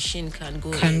where your machine can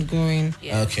go Go in.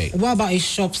 Yeah. Okay. What about a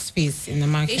shop space in the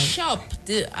market? A shop.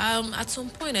 At some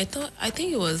point I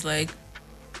think it was like,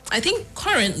 I think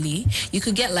currently you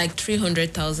could get like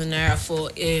 300,000 naira for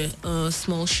a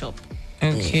small shop.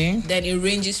 Okay. Then it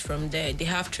ranges from there. They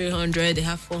have 300, they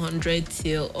have 400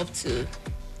 till up to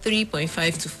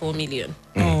 3.5 to 4 million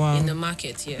in the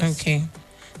market. Yes. Okay.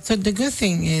 So the good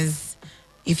thing is,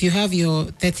 if you have your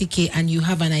 30K and you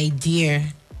have an idea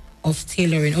of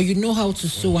tailoring, or you know how to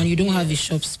sew and you don't have a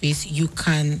shop space, you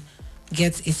can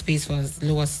get a space for as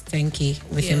low as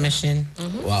 10K with a machine.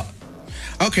 Wow.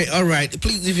 Okay, all right.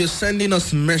 Please, if you're sending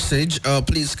us a message,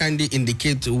 please kindly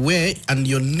indicate where and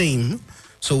your name,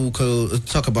 so we can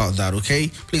talk about that.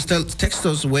 Okay, please text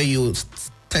us where you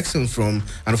texting from,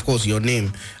 and of course your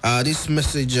name. This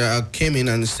message came in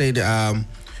and said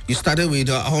you started with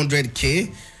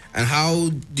 100K, and how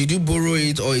did you borrow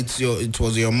it, or it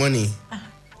was your money?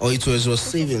 Or it was your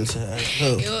savings?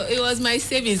 It was my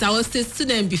savings. I was a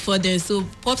student before then, so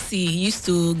Popsy used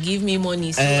to give me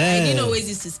money, so I didn't always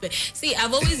used to spend. See,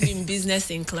 I've always been business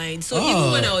inclined. So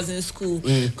even when I was in school,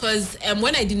 because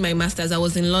when I did my master's, I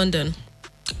was in London.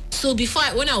 So before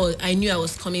I knew I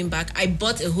was coming back, I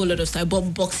bought a whole lot of stuff. I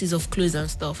bought boxes of clothes and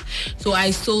stuff. So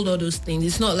I sold all those things.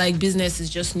 It's not like business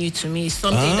is just new to me. It's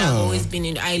something that I've always been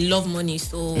in. I love money,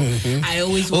 so I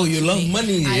always want you to love make,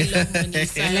 money. I love money,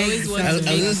 so I always want to make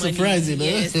money. I was surprised, you know.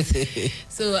 Yes.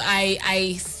 So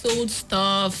I sold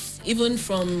stuff. Even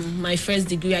from my first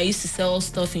degree, I used to sell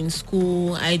stuff in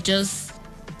school.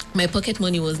 My pocket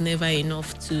money was never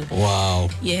enough to. Wow.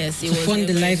 Yes, it to was fund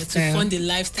the never enough lifestyle. to fund the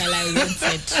lifestyle I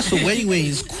wanted. So when you were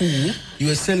in school, you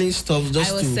were selling stuff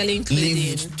just I was to selling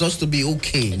clothing. just to be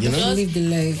okay, you know. Just live the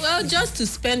life. Well, just to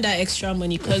spend that extra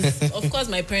money, because of course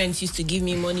my parents used to give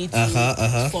me money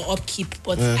for upkeep,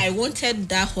 but I wanted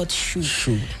that hot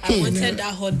shoe. I wanted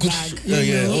that hot bag.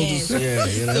 You know.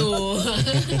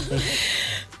 So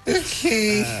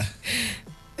Okay.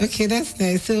 Okay, that's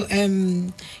nice. So,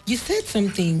 you said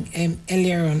something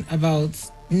earlier on about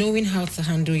knowing how to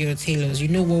handle your tailors. You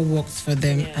know what works for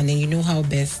them, and then you know how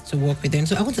best to work with them.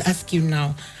 So, I want to ask you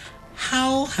now,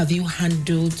 how have you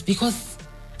handled? Because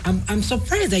I'm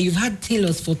surprised that you've had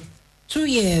tailors for 2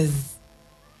 years.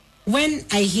 When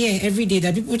I hear every day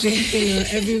that people change tailor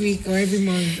every week or every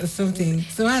month or something,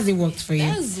 so how has it worked for you?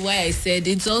 that's why I said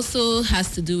it also has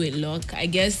to do with luck. I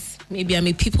guess maybe I'm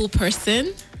a people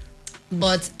person.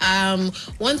 But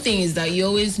one thing is that you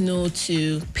always know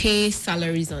to pay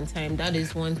salaries on time. That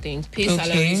is one thing. Pay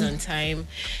salaries on time.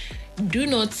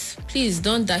 Please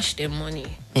don't dash them money.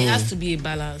 It has to be a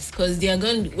balance, because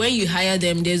when you hire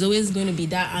them, there's always going to be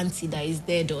that auntie that is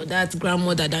dead, or that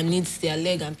grandmother that needs their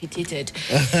leg amputated.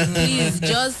 Please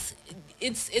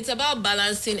it's about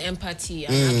balancing empathy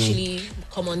and actually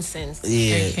common sense.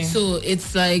 Yeah. Okay. So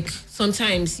it's like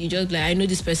sometimes you just I know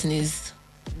this person is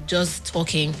just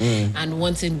talking and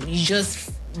wanting, you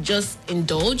just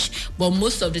indulge, but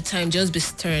most of the time just be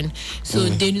stern, so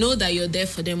they know that you're there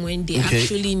for them when they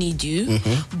actually need you,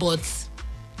 but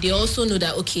they also know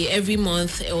that every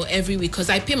month or every week,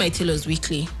 because I pay my tailors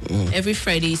weekly. Every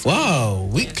Friday is Wow,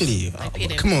 weekly. I pay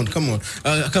them. Come on,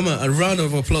 a round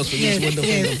of applause for this wonderful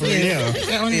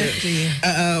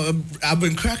I've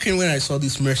been cracking when I saw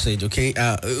this message. Okay,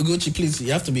 Ugochi, please,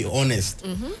 you have to be honest.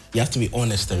 You have to be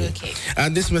honest. Okay.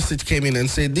 This message came in and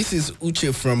said, "This is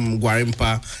Uche from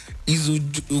Gwarimpa. Is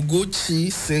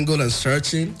Ugochi single and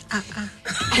searching?"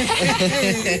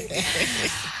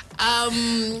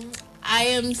 I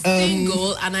am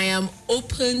single and I am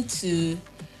open to.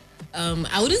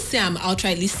 I wouldn't say I'm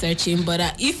outrightly searching, but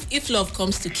if love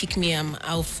comes to kick me,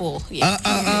 I'll fall. Yeah.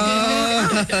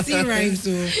 See, right?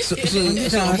 So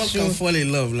I'm not gonna fall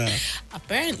in love now.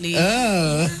 Apparently.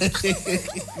 All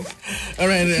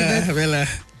right, Bella.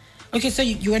 Okay, so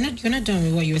you're not done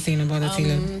with what you were saying about the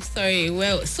tailor. Sorry.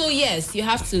 Well, so yes,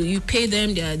 you pay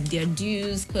them their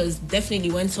dues, because definitely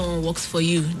when someone works for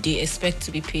you, they expect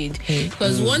to be paid.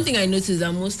 Because one thing I noticed is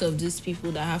that most of these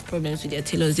people that have problems with their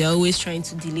tailors, they're always trying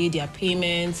to delay their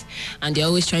payments, and they're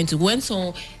always trying to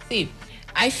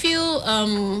I feel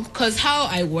because how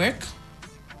I work,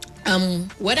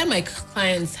 whether my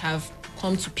clients have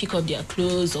come to pick up their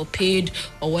clothes or paid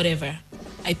or whatever,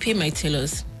 I pay my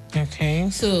tailors. Okay.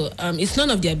 So it's none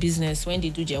of their business when they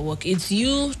do their work. It's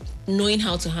you knowing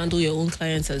how to handle your own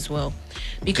clients as well.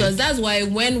 Because that's why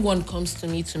when one comes to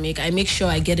me to make, I make sure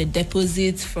I get a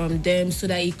deposit from them so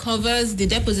that it covers, the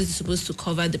deposit is supposed to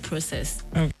cover the process.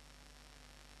 Okay.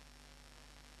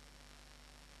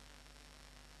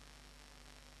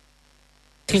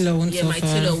 My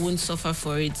tailor won't suffer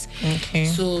for it. Okay.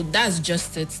 So that's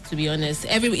just it, to be honest.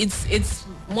 It's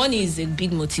money is a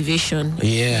big motivation.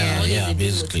 Money is a big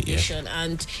basically. motivation.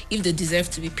 And if they deserve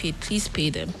to be paid, please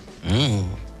pay them.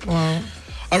 Wow.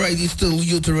 All right, it's still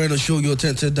Youth Arena Show. You're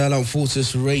attentive dial on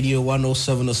Forces Radio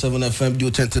 107.7 FM. You're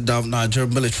attentive dial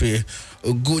Nigerian military.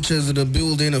 Ugochi's in the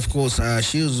building, of course.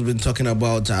 She's been talking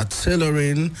about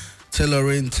tailoring.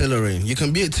 You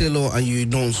can be a tailor and you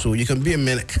don't sew. You can be a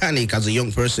mechanic as a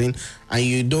young person and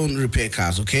you don't repair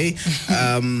cars, okay?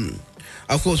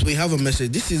 Of course, we have a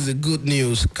message. This is the good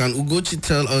news. Can Ugochi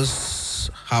tell us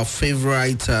her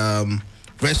favorite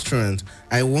restaurant?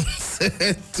 I want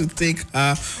to take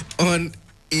her on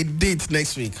a date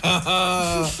next week.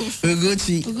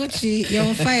 Ugochi, you're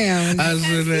on fire.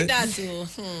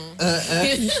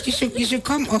 You should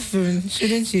come often,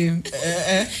 shouldn't you?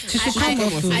 You should come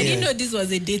often. I didn't know this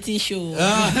was a dating show.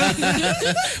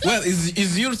 Well,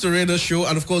 it's Youth Radio Show,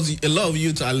 and of course, a lot of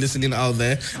youth are listening out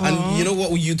there. And you know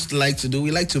what we youth like to do?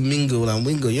 We like to mingle and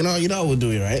wingle. You know how we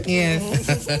do it, right?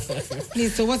 Yes.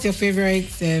 Please, so what's your favorite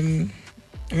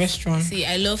restaurant? See,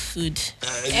 I love food.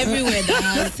 Everywhere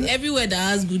that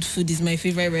has good food is my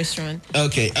favorite restaurant.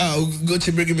 Okay, go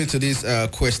to bring me to this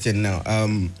question now.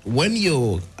 When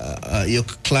your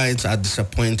clients are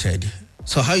disappointed,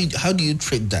 so how do you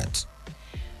treat that?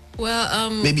 Well,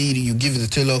 maybe you give the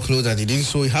tailor clothes and they didn't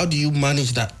sew. How do you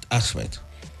manage that aspect?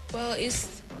 Well,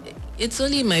 it's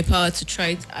only in my power to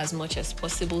try as much as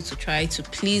possible to try to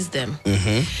please them.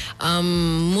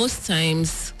 Most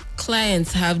times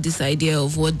clients have this idea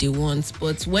of what they want,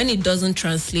 but when it doesn't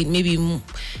translate, maybe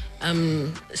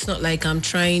it's not like I'm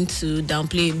trying to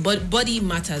downplay, but body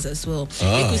matters as well.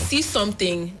 They could see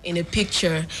something in a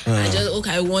picture and just,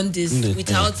 I want this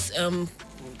without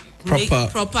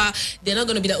proper. They're not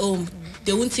going to be like,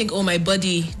 they won't think, my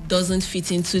body doesn't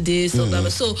fit into this or blah, blah.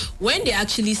 So when they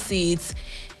actually see it,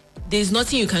 there's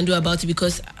nothing you can do about it,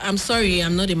 because I'm sorry,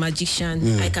 I'm not a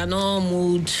magician. I cannot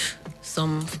mold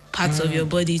some parts of your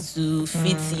body to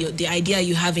fit the idea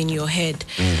you have in your head.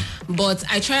 But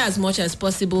I try as much as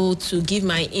possible to give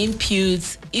my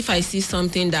inputs. If I see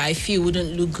something that I feel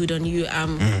wouldn't look good on you,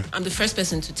 I'm the first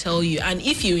person to tell you. And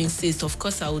if you insist, of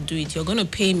course I will do it. You're going to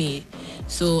pay me,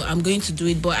 so I'm going to do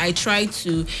it. But I try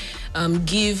to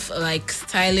give like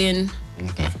styling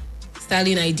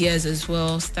ideas as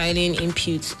well, styling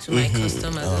inputs to my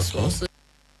customers as well. So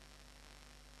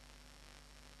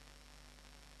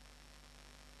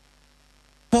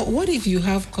but what if you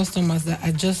have customers that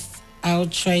are just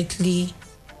outrightly,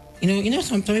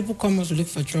 some people come out to look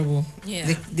for trouble.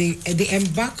 Yeah. They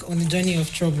embark on the journey of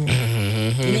trouble.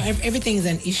 Everything is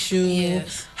an issue.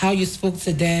 Yes. How you spoke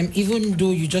to them, even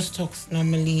though you just talk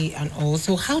normally and all.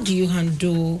 So how do you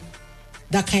handle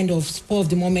that kind of spur of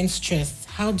the moment stress?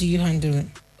 How do you handle it?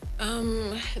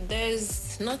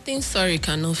 There's nothing sorry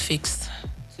cannot fix,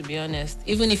 to be honest.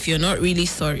 Even if you're not really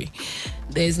sorry,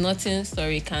 there's nothing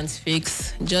sorry can't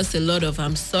fix. Just a lot of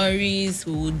I'm sorry's.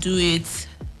 We will do it.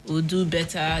 We'll do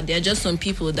better. There are just some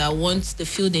people that they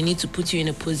feel they need to put you in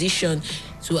a position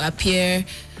to appear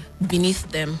beneath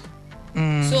them.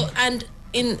 So, and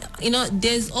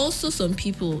there's also some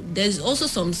people, there's also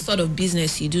some sort of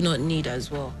business you do not need as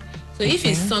well. So if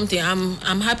it's something,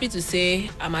 I'm happy to say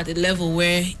I'm at a level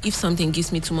where if something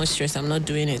gives me too much stress, I'm not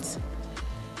doing it.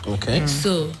 Okay.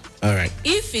 So, all right.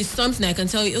 If it's something I can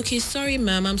tell you, okay, sorry,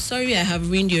 ma'am, I'm sorry I have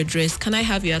ruined your dress. Can I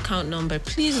have your account number?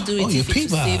 Please do it if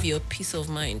it's to save your peace of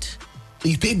mind.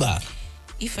 You pay back?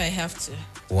 If I have to.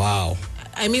 Wow.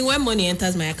 I mean, when money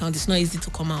enters my account, it's not easy to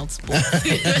come out. But,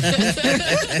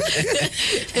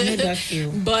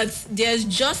 but there's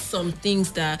just some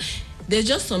things that, there's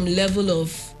just some level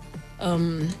of,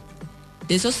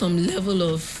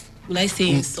 will I say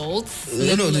insults?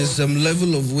 There's some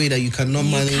level of way that you cannot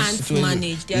manage. You can't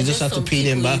manage. You just have to pay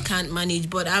them back. You can't manage.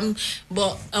 But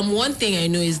one thing I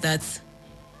know is that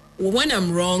when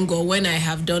I'm wrong or when I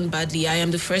have done badly, I am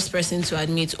the first person to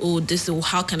admit,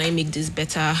 how can I make this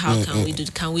better? How can we do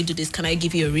this? Can I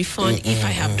give you a refund if I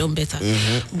have done better?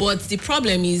 But the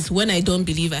problem is when I don't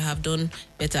believe I have done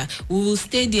better, we will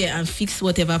stay there and fix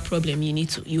whatever problem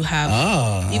you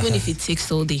have, even if it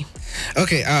takes all day.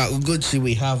 Okay, Ugochi,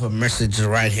 we have a message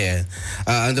right here.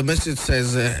 And the message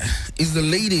says, is the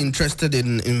lady interested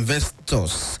in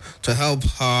investors to help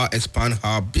her expand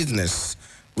her business?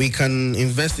 We can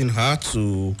invest in her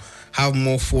to have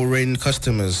more foreign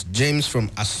customers. James from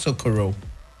Asokoro.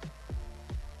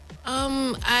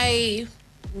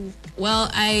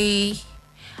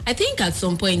 I think at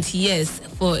some point, yes.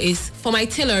 For my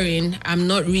tailoring, I'm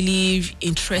not really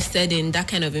interested in that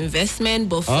kind of investment,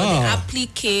 but for the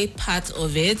applique part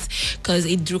of it, because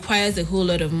it requires a whole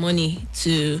lot of money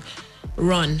to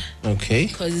run. Okay.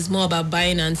 Because it's more about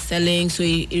buying and selling, so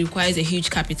it requires a huge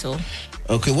capital.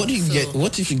 Okay. What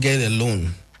if you get a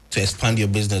loan to expand your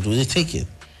business? Will you take it?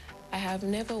 I have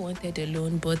never wanted a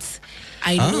loan, but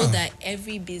I know that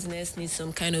every business needs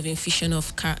some kind of infusion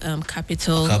of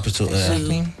capital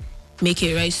to make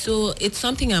it right. So it's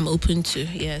something I'm open to.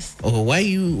 Yes. Oh,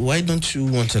 why don't you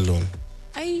want a loan?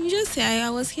 You just say I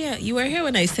was here. You were here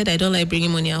when I said I don't like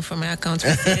bringing money out from my account.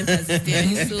 Okay,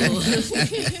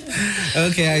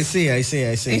 I see.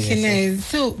 Okay, nice.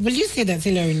 So, will you say that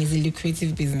tailoring is a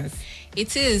lucrative business?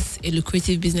 It is a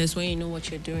lucrative business when you know what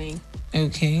you're doing.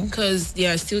 Okay. Because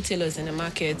there are still tailors in the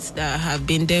market that have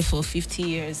been there for 50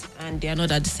 years and they are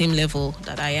not at the same level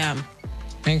that I am.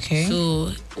 Okay.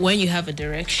 So when you have a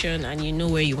direction and you know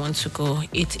where you want to go,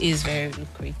 it is very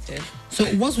lucrative. So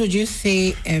what would you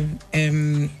say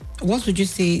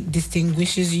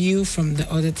distinguishes you from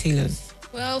the other tailors?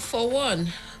 Well, for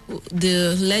one,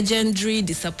 the legendary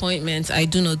disappointment, I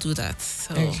do not do that.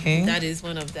 So that is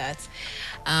one of that.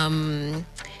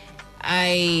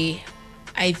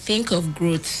 I think of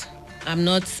growth. I'm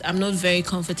not very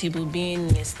comfortable being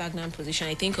in a stagnant position.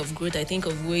 I think of growth. I think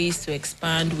of ways to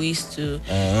expand, ways to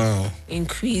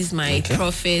increase my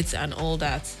profits and all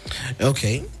that.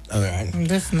 Okay, all right.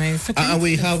 That's nice.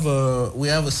 We have a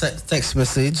text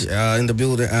message in the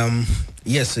building.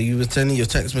 Yes, so you were sending your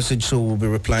text message, so we'll be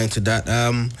replying to that.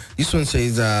 This one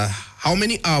says, how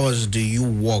many hours do you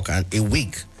work a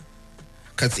week?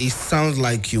 Because it sounds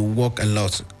like you work a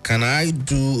lot. Can I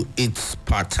do it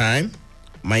part-time?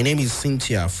 My name is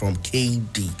Cynthia from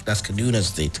KD. That's Kaduna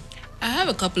State. I have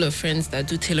a couple of friends that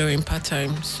do tailoring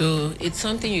part-time, so it's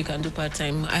something you can do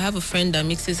part-time. I have a friend that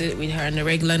mixes it with her in a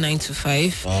regular 9 to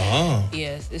 5.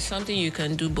 Yes, it's something you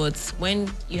can do, but when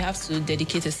you have to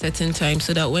dedicate a certain time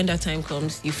so that when that time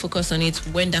comes, you focus on it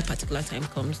when that particular time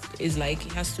comes. It's like,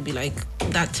 it has to be like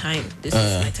that time. This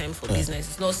is my time for business.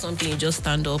 It's not something you just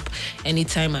stand up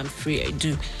anytime I'm free, I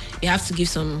do. You have to give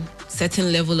some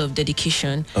certain level of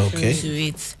dedication to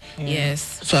it.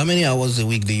 Yes. So how many hours a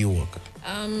week do you work?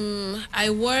 I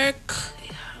work.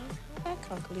 I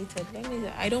calculated.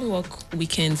 I don't work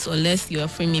weekends unless you are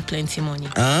offering me plenty money.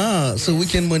 So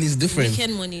weekend money is different.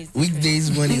 Weekend money is different.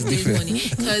 Weekdays money is different.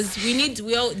 Because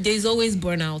there's always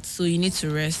burnout, so you need to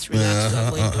rest, relax to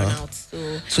avoid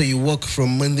burnout. So you work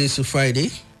from Monday to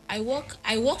Friday? I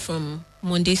work from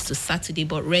Mondays to Saturday,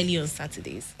 but rarely on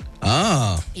Saturdays.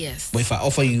 Yes. But if I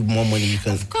offer you more money, you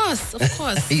can. Of course.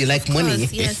 You like money?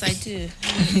 Yes, I do.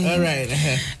 All right.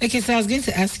 Okay, so I was going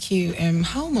to ask you,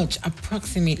 how much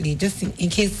approximately, just in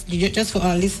case, just for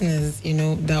our listeners,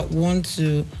 that want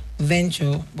to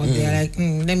venture, but they're like,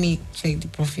 let me check the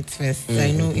profits first, so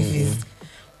I know if it's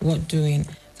worth doing.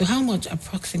 So how much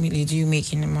approximately do you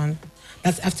make in a month?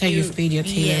 That's after you've paid your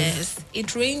tailors. Yes,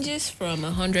 it ranges from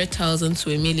 100,000 to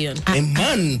 1 million. A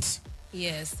month?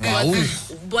 Yes. Wow.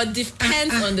 But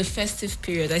depends on the festive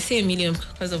period. I say 1 million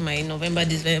because of my November,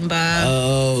 December.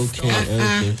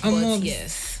 Okay. But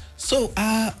yes. So,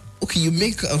 you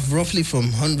make roughly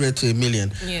from 100 to 1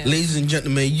 million. Yeah. Ladies and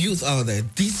gentlemen, youth out there,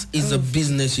 this is a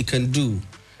business you can do.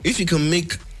 If you can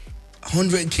make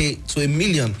 100K to 1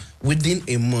 million within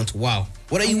a month, wow.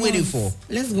 What are you waiting for?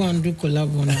 Let's go and do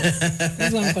collab now.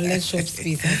 Let's go and collect shop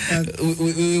space.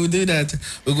 We will do that.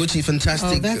 Ugochi,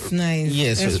 fantastic. Oh, that's nice.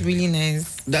 Yes. That's really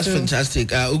nice. That's fantastic.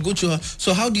 Ugochi,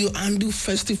 so how do you handle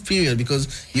festive period?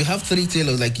 Because you have 3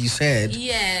 tailors, like you said.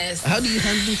 Yes. How do you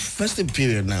handle festive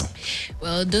period now?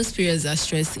 Well, those periods are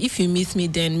stress. If you meet me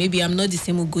then, maybe I'm not the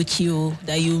same Ugochi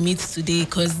that you meet today,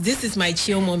 because this is my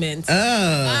chill moment.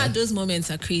 Those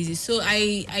moments are crazy. So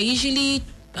I usually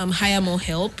hire more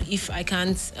help if I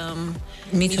can't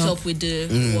meet up with the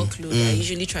workload. I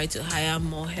usually try to hire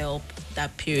more help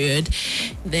that period.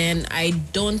 Then I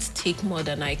don't take more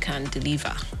than I can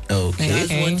deliver. Okay.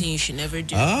 That's one thing you should never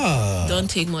do. Don't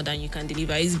take more than you can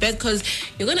deliver. It's bad because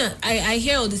you're gonna. I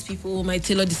hear all these people. My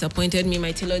tailor disappointed me.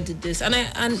 My tailor did this, and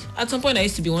at some point I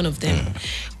used to be one of them.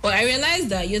 But I realized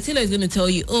that your tailor is gonna tell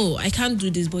you, "Oh, I can't do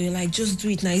this," but you're like, "Just do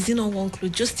it now. Is it not one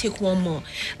clothes? Just take one more."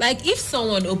 Like if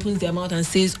someone opens their mouth and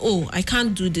says, "Oh, I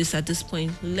can't do this at this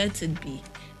point," let it be.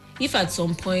 If at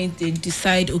some point they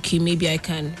decide, okay, maybe I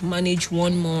can manage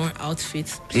one more outfit,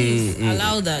 please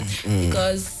allow that.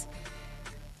 Because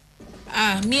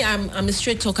I'm a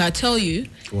straight talker. I tell you,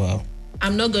 wow,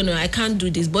 I can't do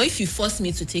this. But if you force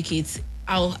me to take it,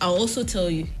 I'll also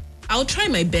tell you, I'll try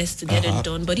my best to get it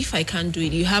done. But if I can't do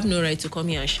it, you have no right to come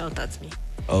here and shout at me.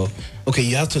 Oh, okay.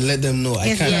 You have to let them know.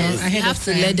 Yes, I can't. yes. You have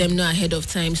to let them know ahead of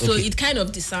time. So it kind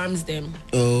of disarms them.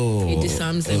 Oh, it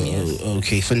disarms them. Yes.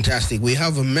 Okay, fantastic. We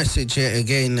have a message here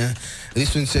again.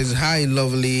 This one says, "Hi,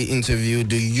 lovely interview.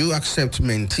 Do you accept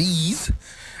mentees?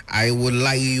 I would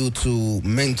like you to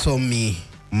mentor me,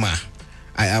 ma.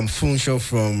 I am Funsho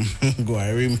from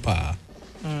Guarimpa."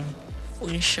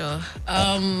 Funsho.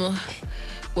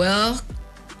 Well,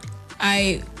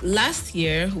 last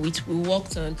year we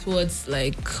worked on towards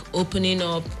like opening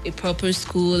up a proper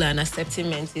school and accepting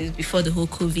mentees before the whole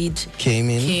COVID came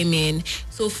in.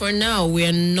 So for now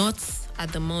we're not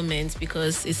at the moment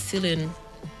because it's still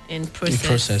in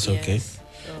process. Okay. Yes.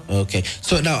 Okay.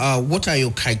 So now, what are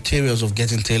your criteria of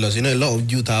getting tailors? You know, a lot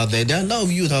of youth out there. There are a lot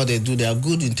of youth out there they are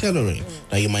good in tailoring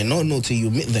that you might not know till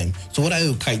you meet them. So what are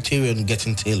your criteria on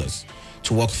getting tailors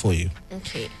to work for you?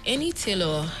 Okay. Any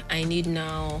tailor I need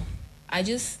now,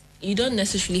 you don't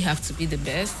necessarily have to be the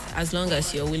best as long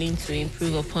as you're willing to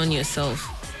improve upon yourself.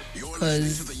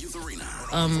 Because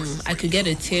I could get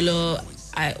a tailor.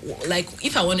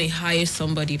 If I want to hire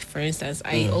somebody, for instance,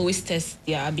 I always test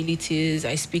their abilities.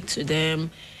 I speak to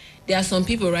them. There are some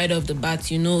people right off the bat,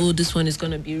 this one is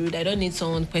going to be rude. I don't need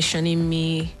someone questioning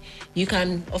me.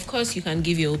 Of course, you can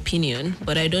give your opinion,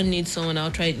 but I don't need someone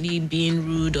outrightly being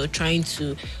rude or trying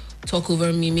to talk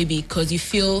over me, maybe because you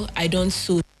feel I don't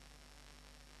suit.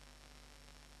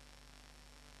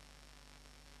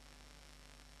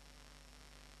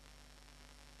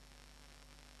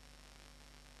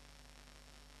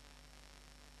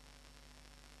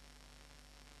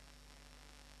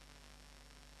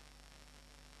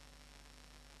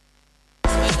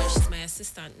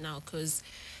 Assistant now because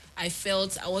I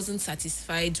felt I wasn't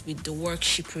satisfied with the work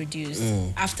she produced.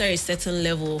 After a certain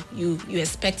level, you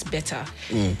expect better.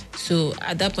 So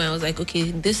at that point, I was like,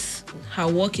 okay, her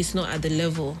work is not at the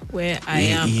level where I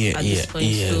am at this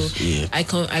point.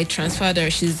 I transferred her.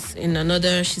 She's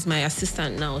my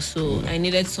assistant now. So I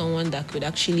needed someone that could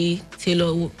actually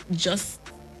tailor, just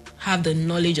have the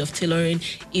knowledge of tailoring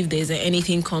if there's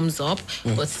anything comes up,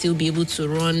 but still be able to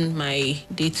run my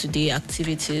day-to-day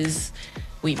activities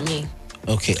with me.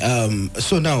 Okay.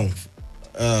 So now,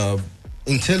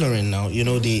 in tailoring now,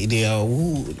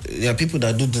 there are people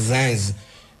that do designs.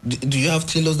 Do you have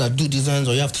tailors that do designs,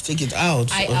 or you have to take it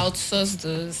out? I outsource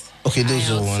those. Okay, those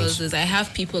are ones. I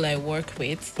have people I work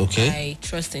with. Okay. I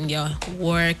trust in their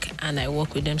work and I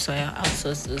work with them, so I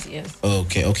outsource those. Yes.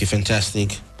 Okay,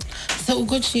 fantastic. So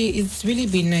Ugochi, it's really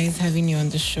been nice having you on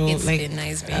the show. It's been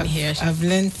nice being here. I've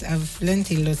learned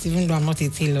a lot, even though I'm not a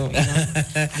tailor.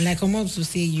 And I come up to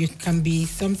say you can be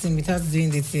something without doing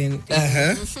the thing.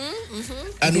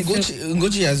 And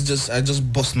Ugochi I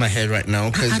just bust my head right now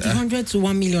because at 100 to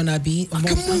 1 million, Abi. Come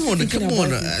on.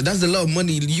 That's a lot of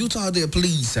money. Youth out there,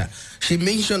 please. She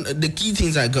mentioned the key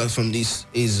things I got from this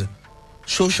is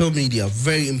social media,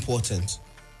 very important.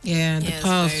 Yeah, the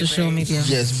power of social media.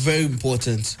 Yes, very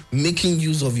important. Making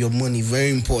use of your money,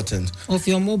 very important. Of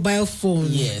your mobile phone.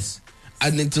 Yes.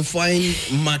 Identifying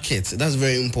markets, that's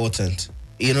very important.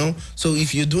 So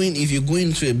if you're going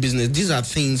into a business, these are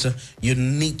things you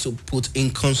need to put in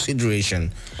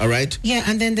consideration. All right? Yeah,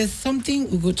 and then there's something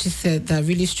Ugochi said that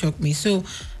really struck me. So,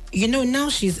 now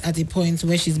she's at a point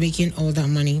where she's making all that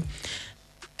money.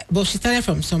 But she started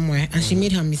from somewhere and she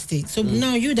made her mistake. So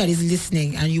now you that is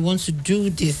listening and you want to do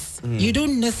this, you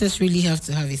don't necessarily have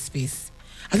to have a space.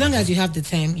 As long as you have the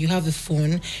time, you have the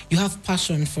phone, you have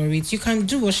passion for it, you can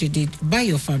do what she did. Buy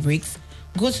your fabrics,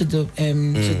 go to the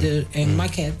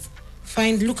market,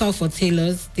 look out for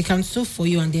tailors. They can sew for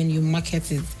you and then you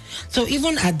market it. So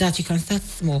even at that, you can start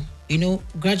small.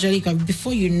 Gradually,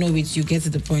 before you know it, you get to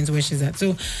the point where she's at.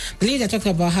 So the lady that talked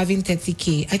about having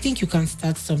 30K, I think you can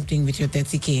start something with your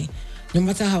 30K, no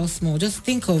matter how small. Just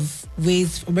think of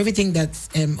ways from everything that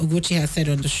Ugochi has said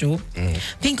on the show.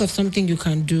 Think of something you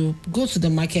can do. Go to the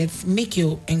markets, make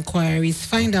your inquiries,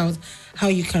 find out how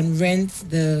you can rent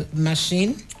the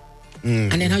machine.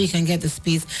 And then how you can get the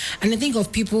space. And I think of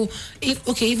people,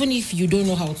 even if you don't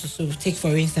know how to sew, take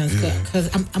for instance, because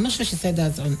I'm not sure she said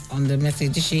that on the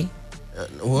message, did she?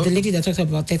 What? The lady that talked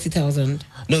about 30,000.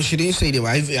 No, she didn't say that.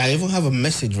 I even have a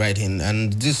message right in,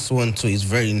 and this one too is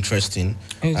very interesting.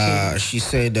 Okay. She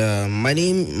said, "My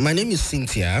name is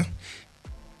Cynthia.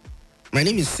 My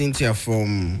name is Cynthia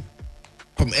from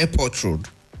Airport Road.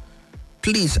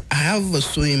 Please, I have a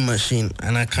sewing machine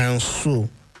and I can sew,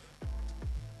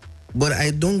 but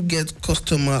I don't get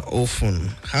customer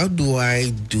often. How do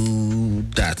I do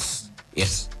that?"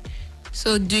 Yes.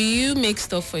 So do you make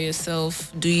stuff for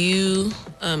yourself? Do you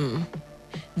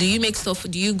do you make stuff?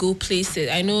 Do you go places?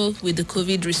 I know with the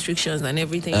COVID restrictions and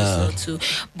everything, it's not too.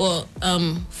 But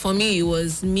for me, it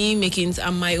was me making.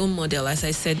 I'm my own model, as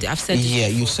I said. I've said. Yeah,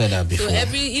 you said that before.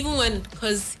 So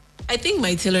because I think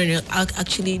my tailoring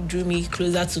actually drew me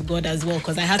closer to God as well,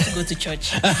 because I had to go to church.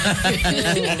 So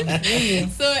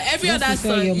every Just other to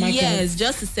sell your song, market. yes,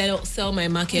 just to sell my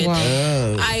market.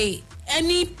 Wow.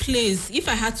 Any place, if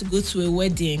I had to go to a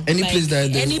wedding, Any place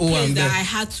that there's I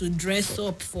had to dress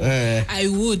up for, I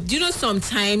would. You know,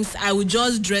 sometimes I would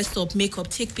just dress up, make up,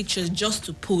 take pictures just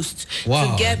to post,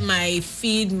 Wow. to get my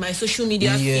feed, my social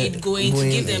media feed going, to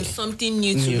give them something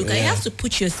new to look at. You have to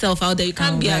put yourself out there. You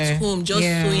can't be at home just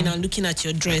sewing and looking at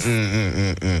your dress.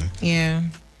 Yeah,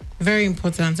 very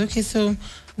important. Okay, so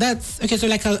that's okay. So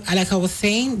like I was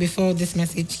saying before this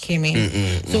message came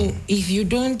in. So if you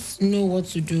don't know what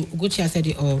to do, Ugochi has said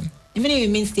it all. Even if it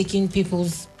means taking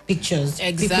people's pictures,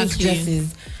 people's Exactly.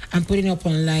 dresses, and putting it up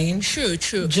online. True.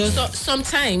 So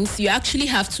sometimes you actually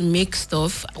have to make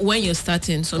stuff when you're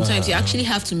starting. Sometimes you actually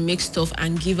have to make stuff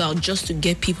and give out just to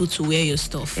get people to wear your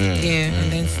stuff. Yeah,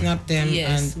 and then snap them.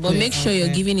 Yes, and but put it make sure out you're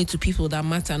there. giving it to people that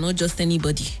matter, not just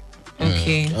anybody.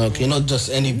 Okay. Okay, not just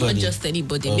anybody. Not just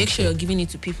anybody. Make sure you're giving it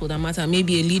to people that matter.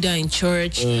 Maybe a leader in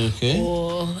church, or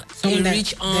Someone a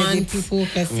rich that's a aunt, people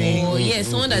person. or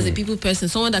someone that's a people person,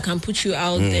 someone that can put you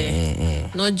out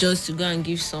there, not just to go and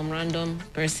give some random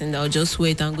person that will just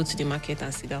wait and go to the market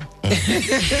and sit down.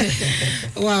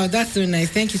 Wow, that's so nice.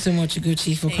 Thank you so much,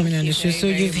 Ugochi, for coming on the show. So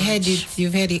very you've heard it.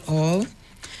 You've heard it all.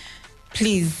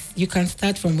 Please, you can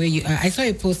start from where you are. I saw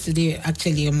a post today,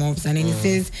 actually, on Mobs, and then it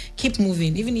says, "Keep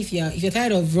moving. Even if you're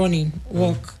tired of running,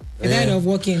 walk. If you're tired of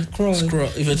walking, crawl. If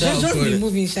you're tired of Just be crawling.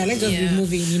 moving, Sha. Let's just be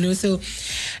moving, you know." So,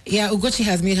 yeah, Ugochi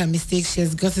has made her mistakes. She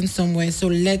has gotten somewhere. So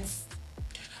let's.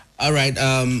 All right,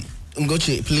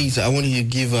 Ngochi, please, I want you to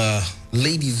give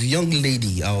young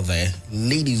lady out there,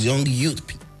 young youth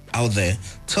out there,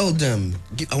 tell them.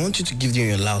 I want you to give them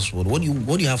your last word. What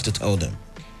do you have to tell them?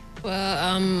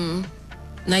 Well,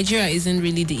 Nigeria isn't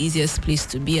really the easiest place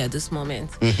to be at this moment.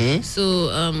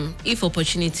 So if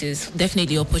opportunities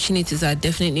are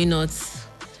definitely not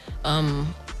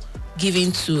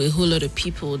given to a whole lot of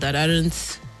people that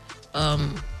aren't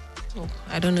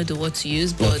I don't know the word to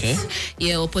use, but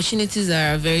opportunities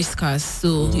are very scarce.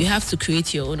 So you have to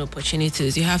create your own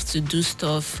opportunities. You have to do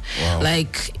stuff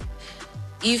like,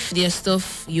 if there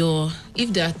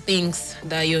are things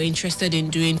that you're interested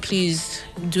in doing, please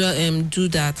do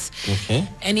that. Okay.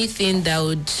 Anything that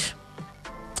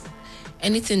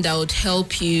would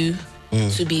help you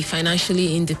to be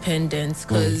financially independent.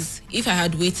 Because if I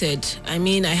had waited, I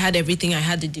had everything. I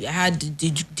had the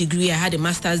degree. I had a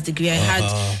master's degree. I had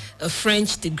a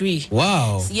French degree.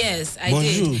 Wow. Yes, I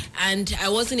Bonjour. did, and I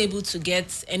wasn't able to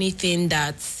get anything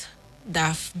that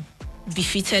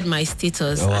befitted my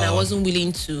status, and I wasn't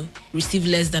willing to receive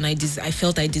less than I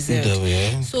felt I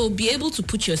deserved. So be able to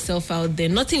put yourself out there.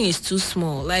 Nothing is too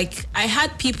small. Like, I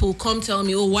had people come tell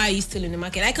me, "Oh, why are you still in the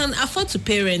market?" I can afford to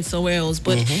pay rent somewhere else,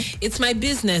 but it's my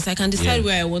business. I can decide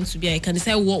where I want to be. I can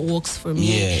decide what works for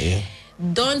me.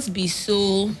 Don't be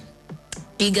so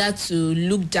eager to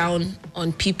look down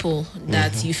on people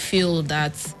that you feel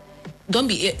that. Don't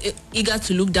be eager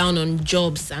to look down on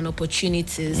jobs and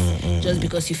opportunities just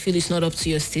because you feel it's not up to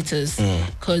your status.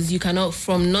 Because you cannot,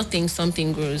 from nothing,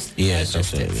 something grows. Yes,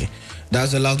 absolutely.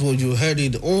 That's the last word. You heard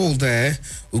it all there.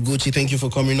 Ugochi, thank you for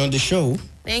coming on the show.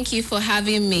 Thank you for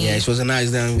having me. Yeah, it was a nice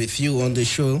time with you on the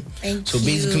show. Thank you. So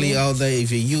basically, out there,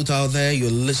 if you're youth out there, you're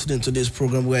listening to this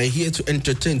program. We're here to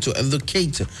entertain, to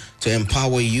educate, to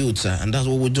empower youth. And that's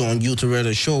what we do on Youth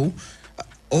Radio Show.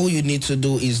 All you need to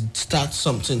do is start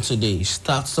something today.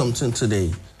 Start something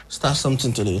today. So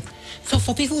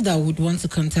for people that would want to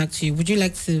contact you, would you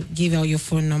like to give out your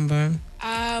phone number?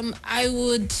 I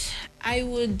would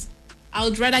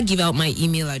rather give out my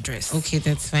email address. Okay,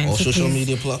 that's fine. Or So social please-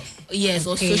 media plug. Yes,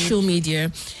 or social media.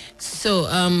 So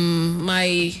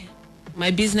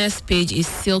my business page is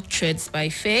Silk Threads by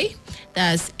Faye.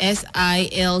 That's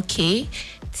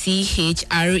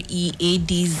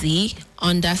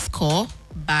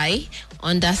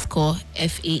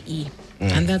SILKTHREADZ_by_FAE.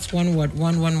 And that's one word,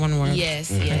 one word.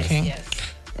 Yes.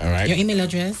 All right. Your email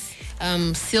address?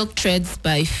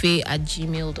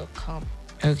 silkthreadsbyfaye@gmail.com.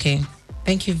 Okay.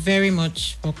 Thank you very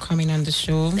much for coming on the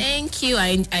show. Thank you.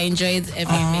 I enjoyed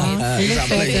every minute. We look it's a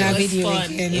forward to pleasure. having It you was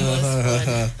fun. again. It was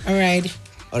fun. All right.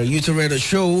 Our Youth Arena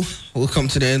show. We'll come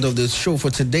to the end of the show for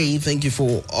today. Thank you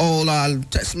for all our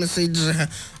text messages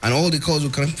and all the calls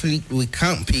we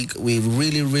can't pick. We're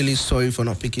really, really sorry for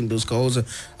not picking those calls.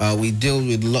 We deal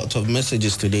with lots of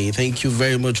messages today. Thank you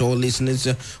very much, all listeners.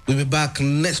 We'll be back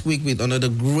next week with another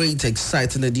great,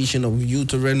 exciting edition of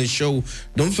Youth Arena show.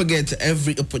 Don't forget,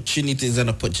 every opportunity is an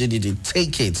opportunity.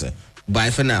 Take it.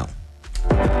 Bye for now.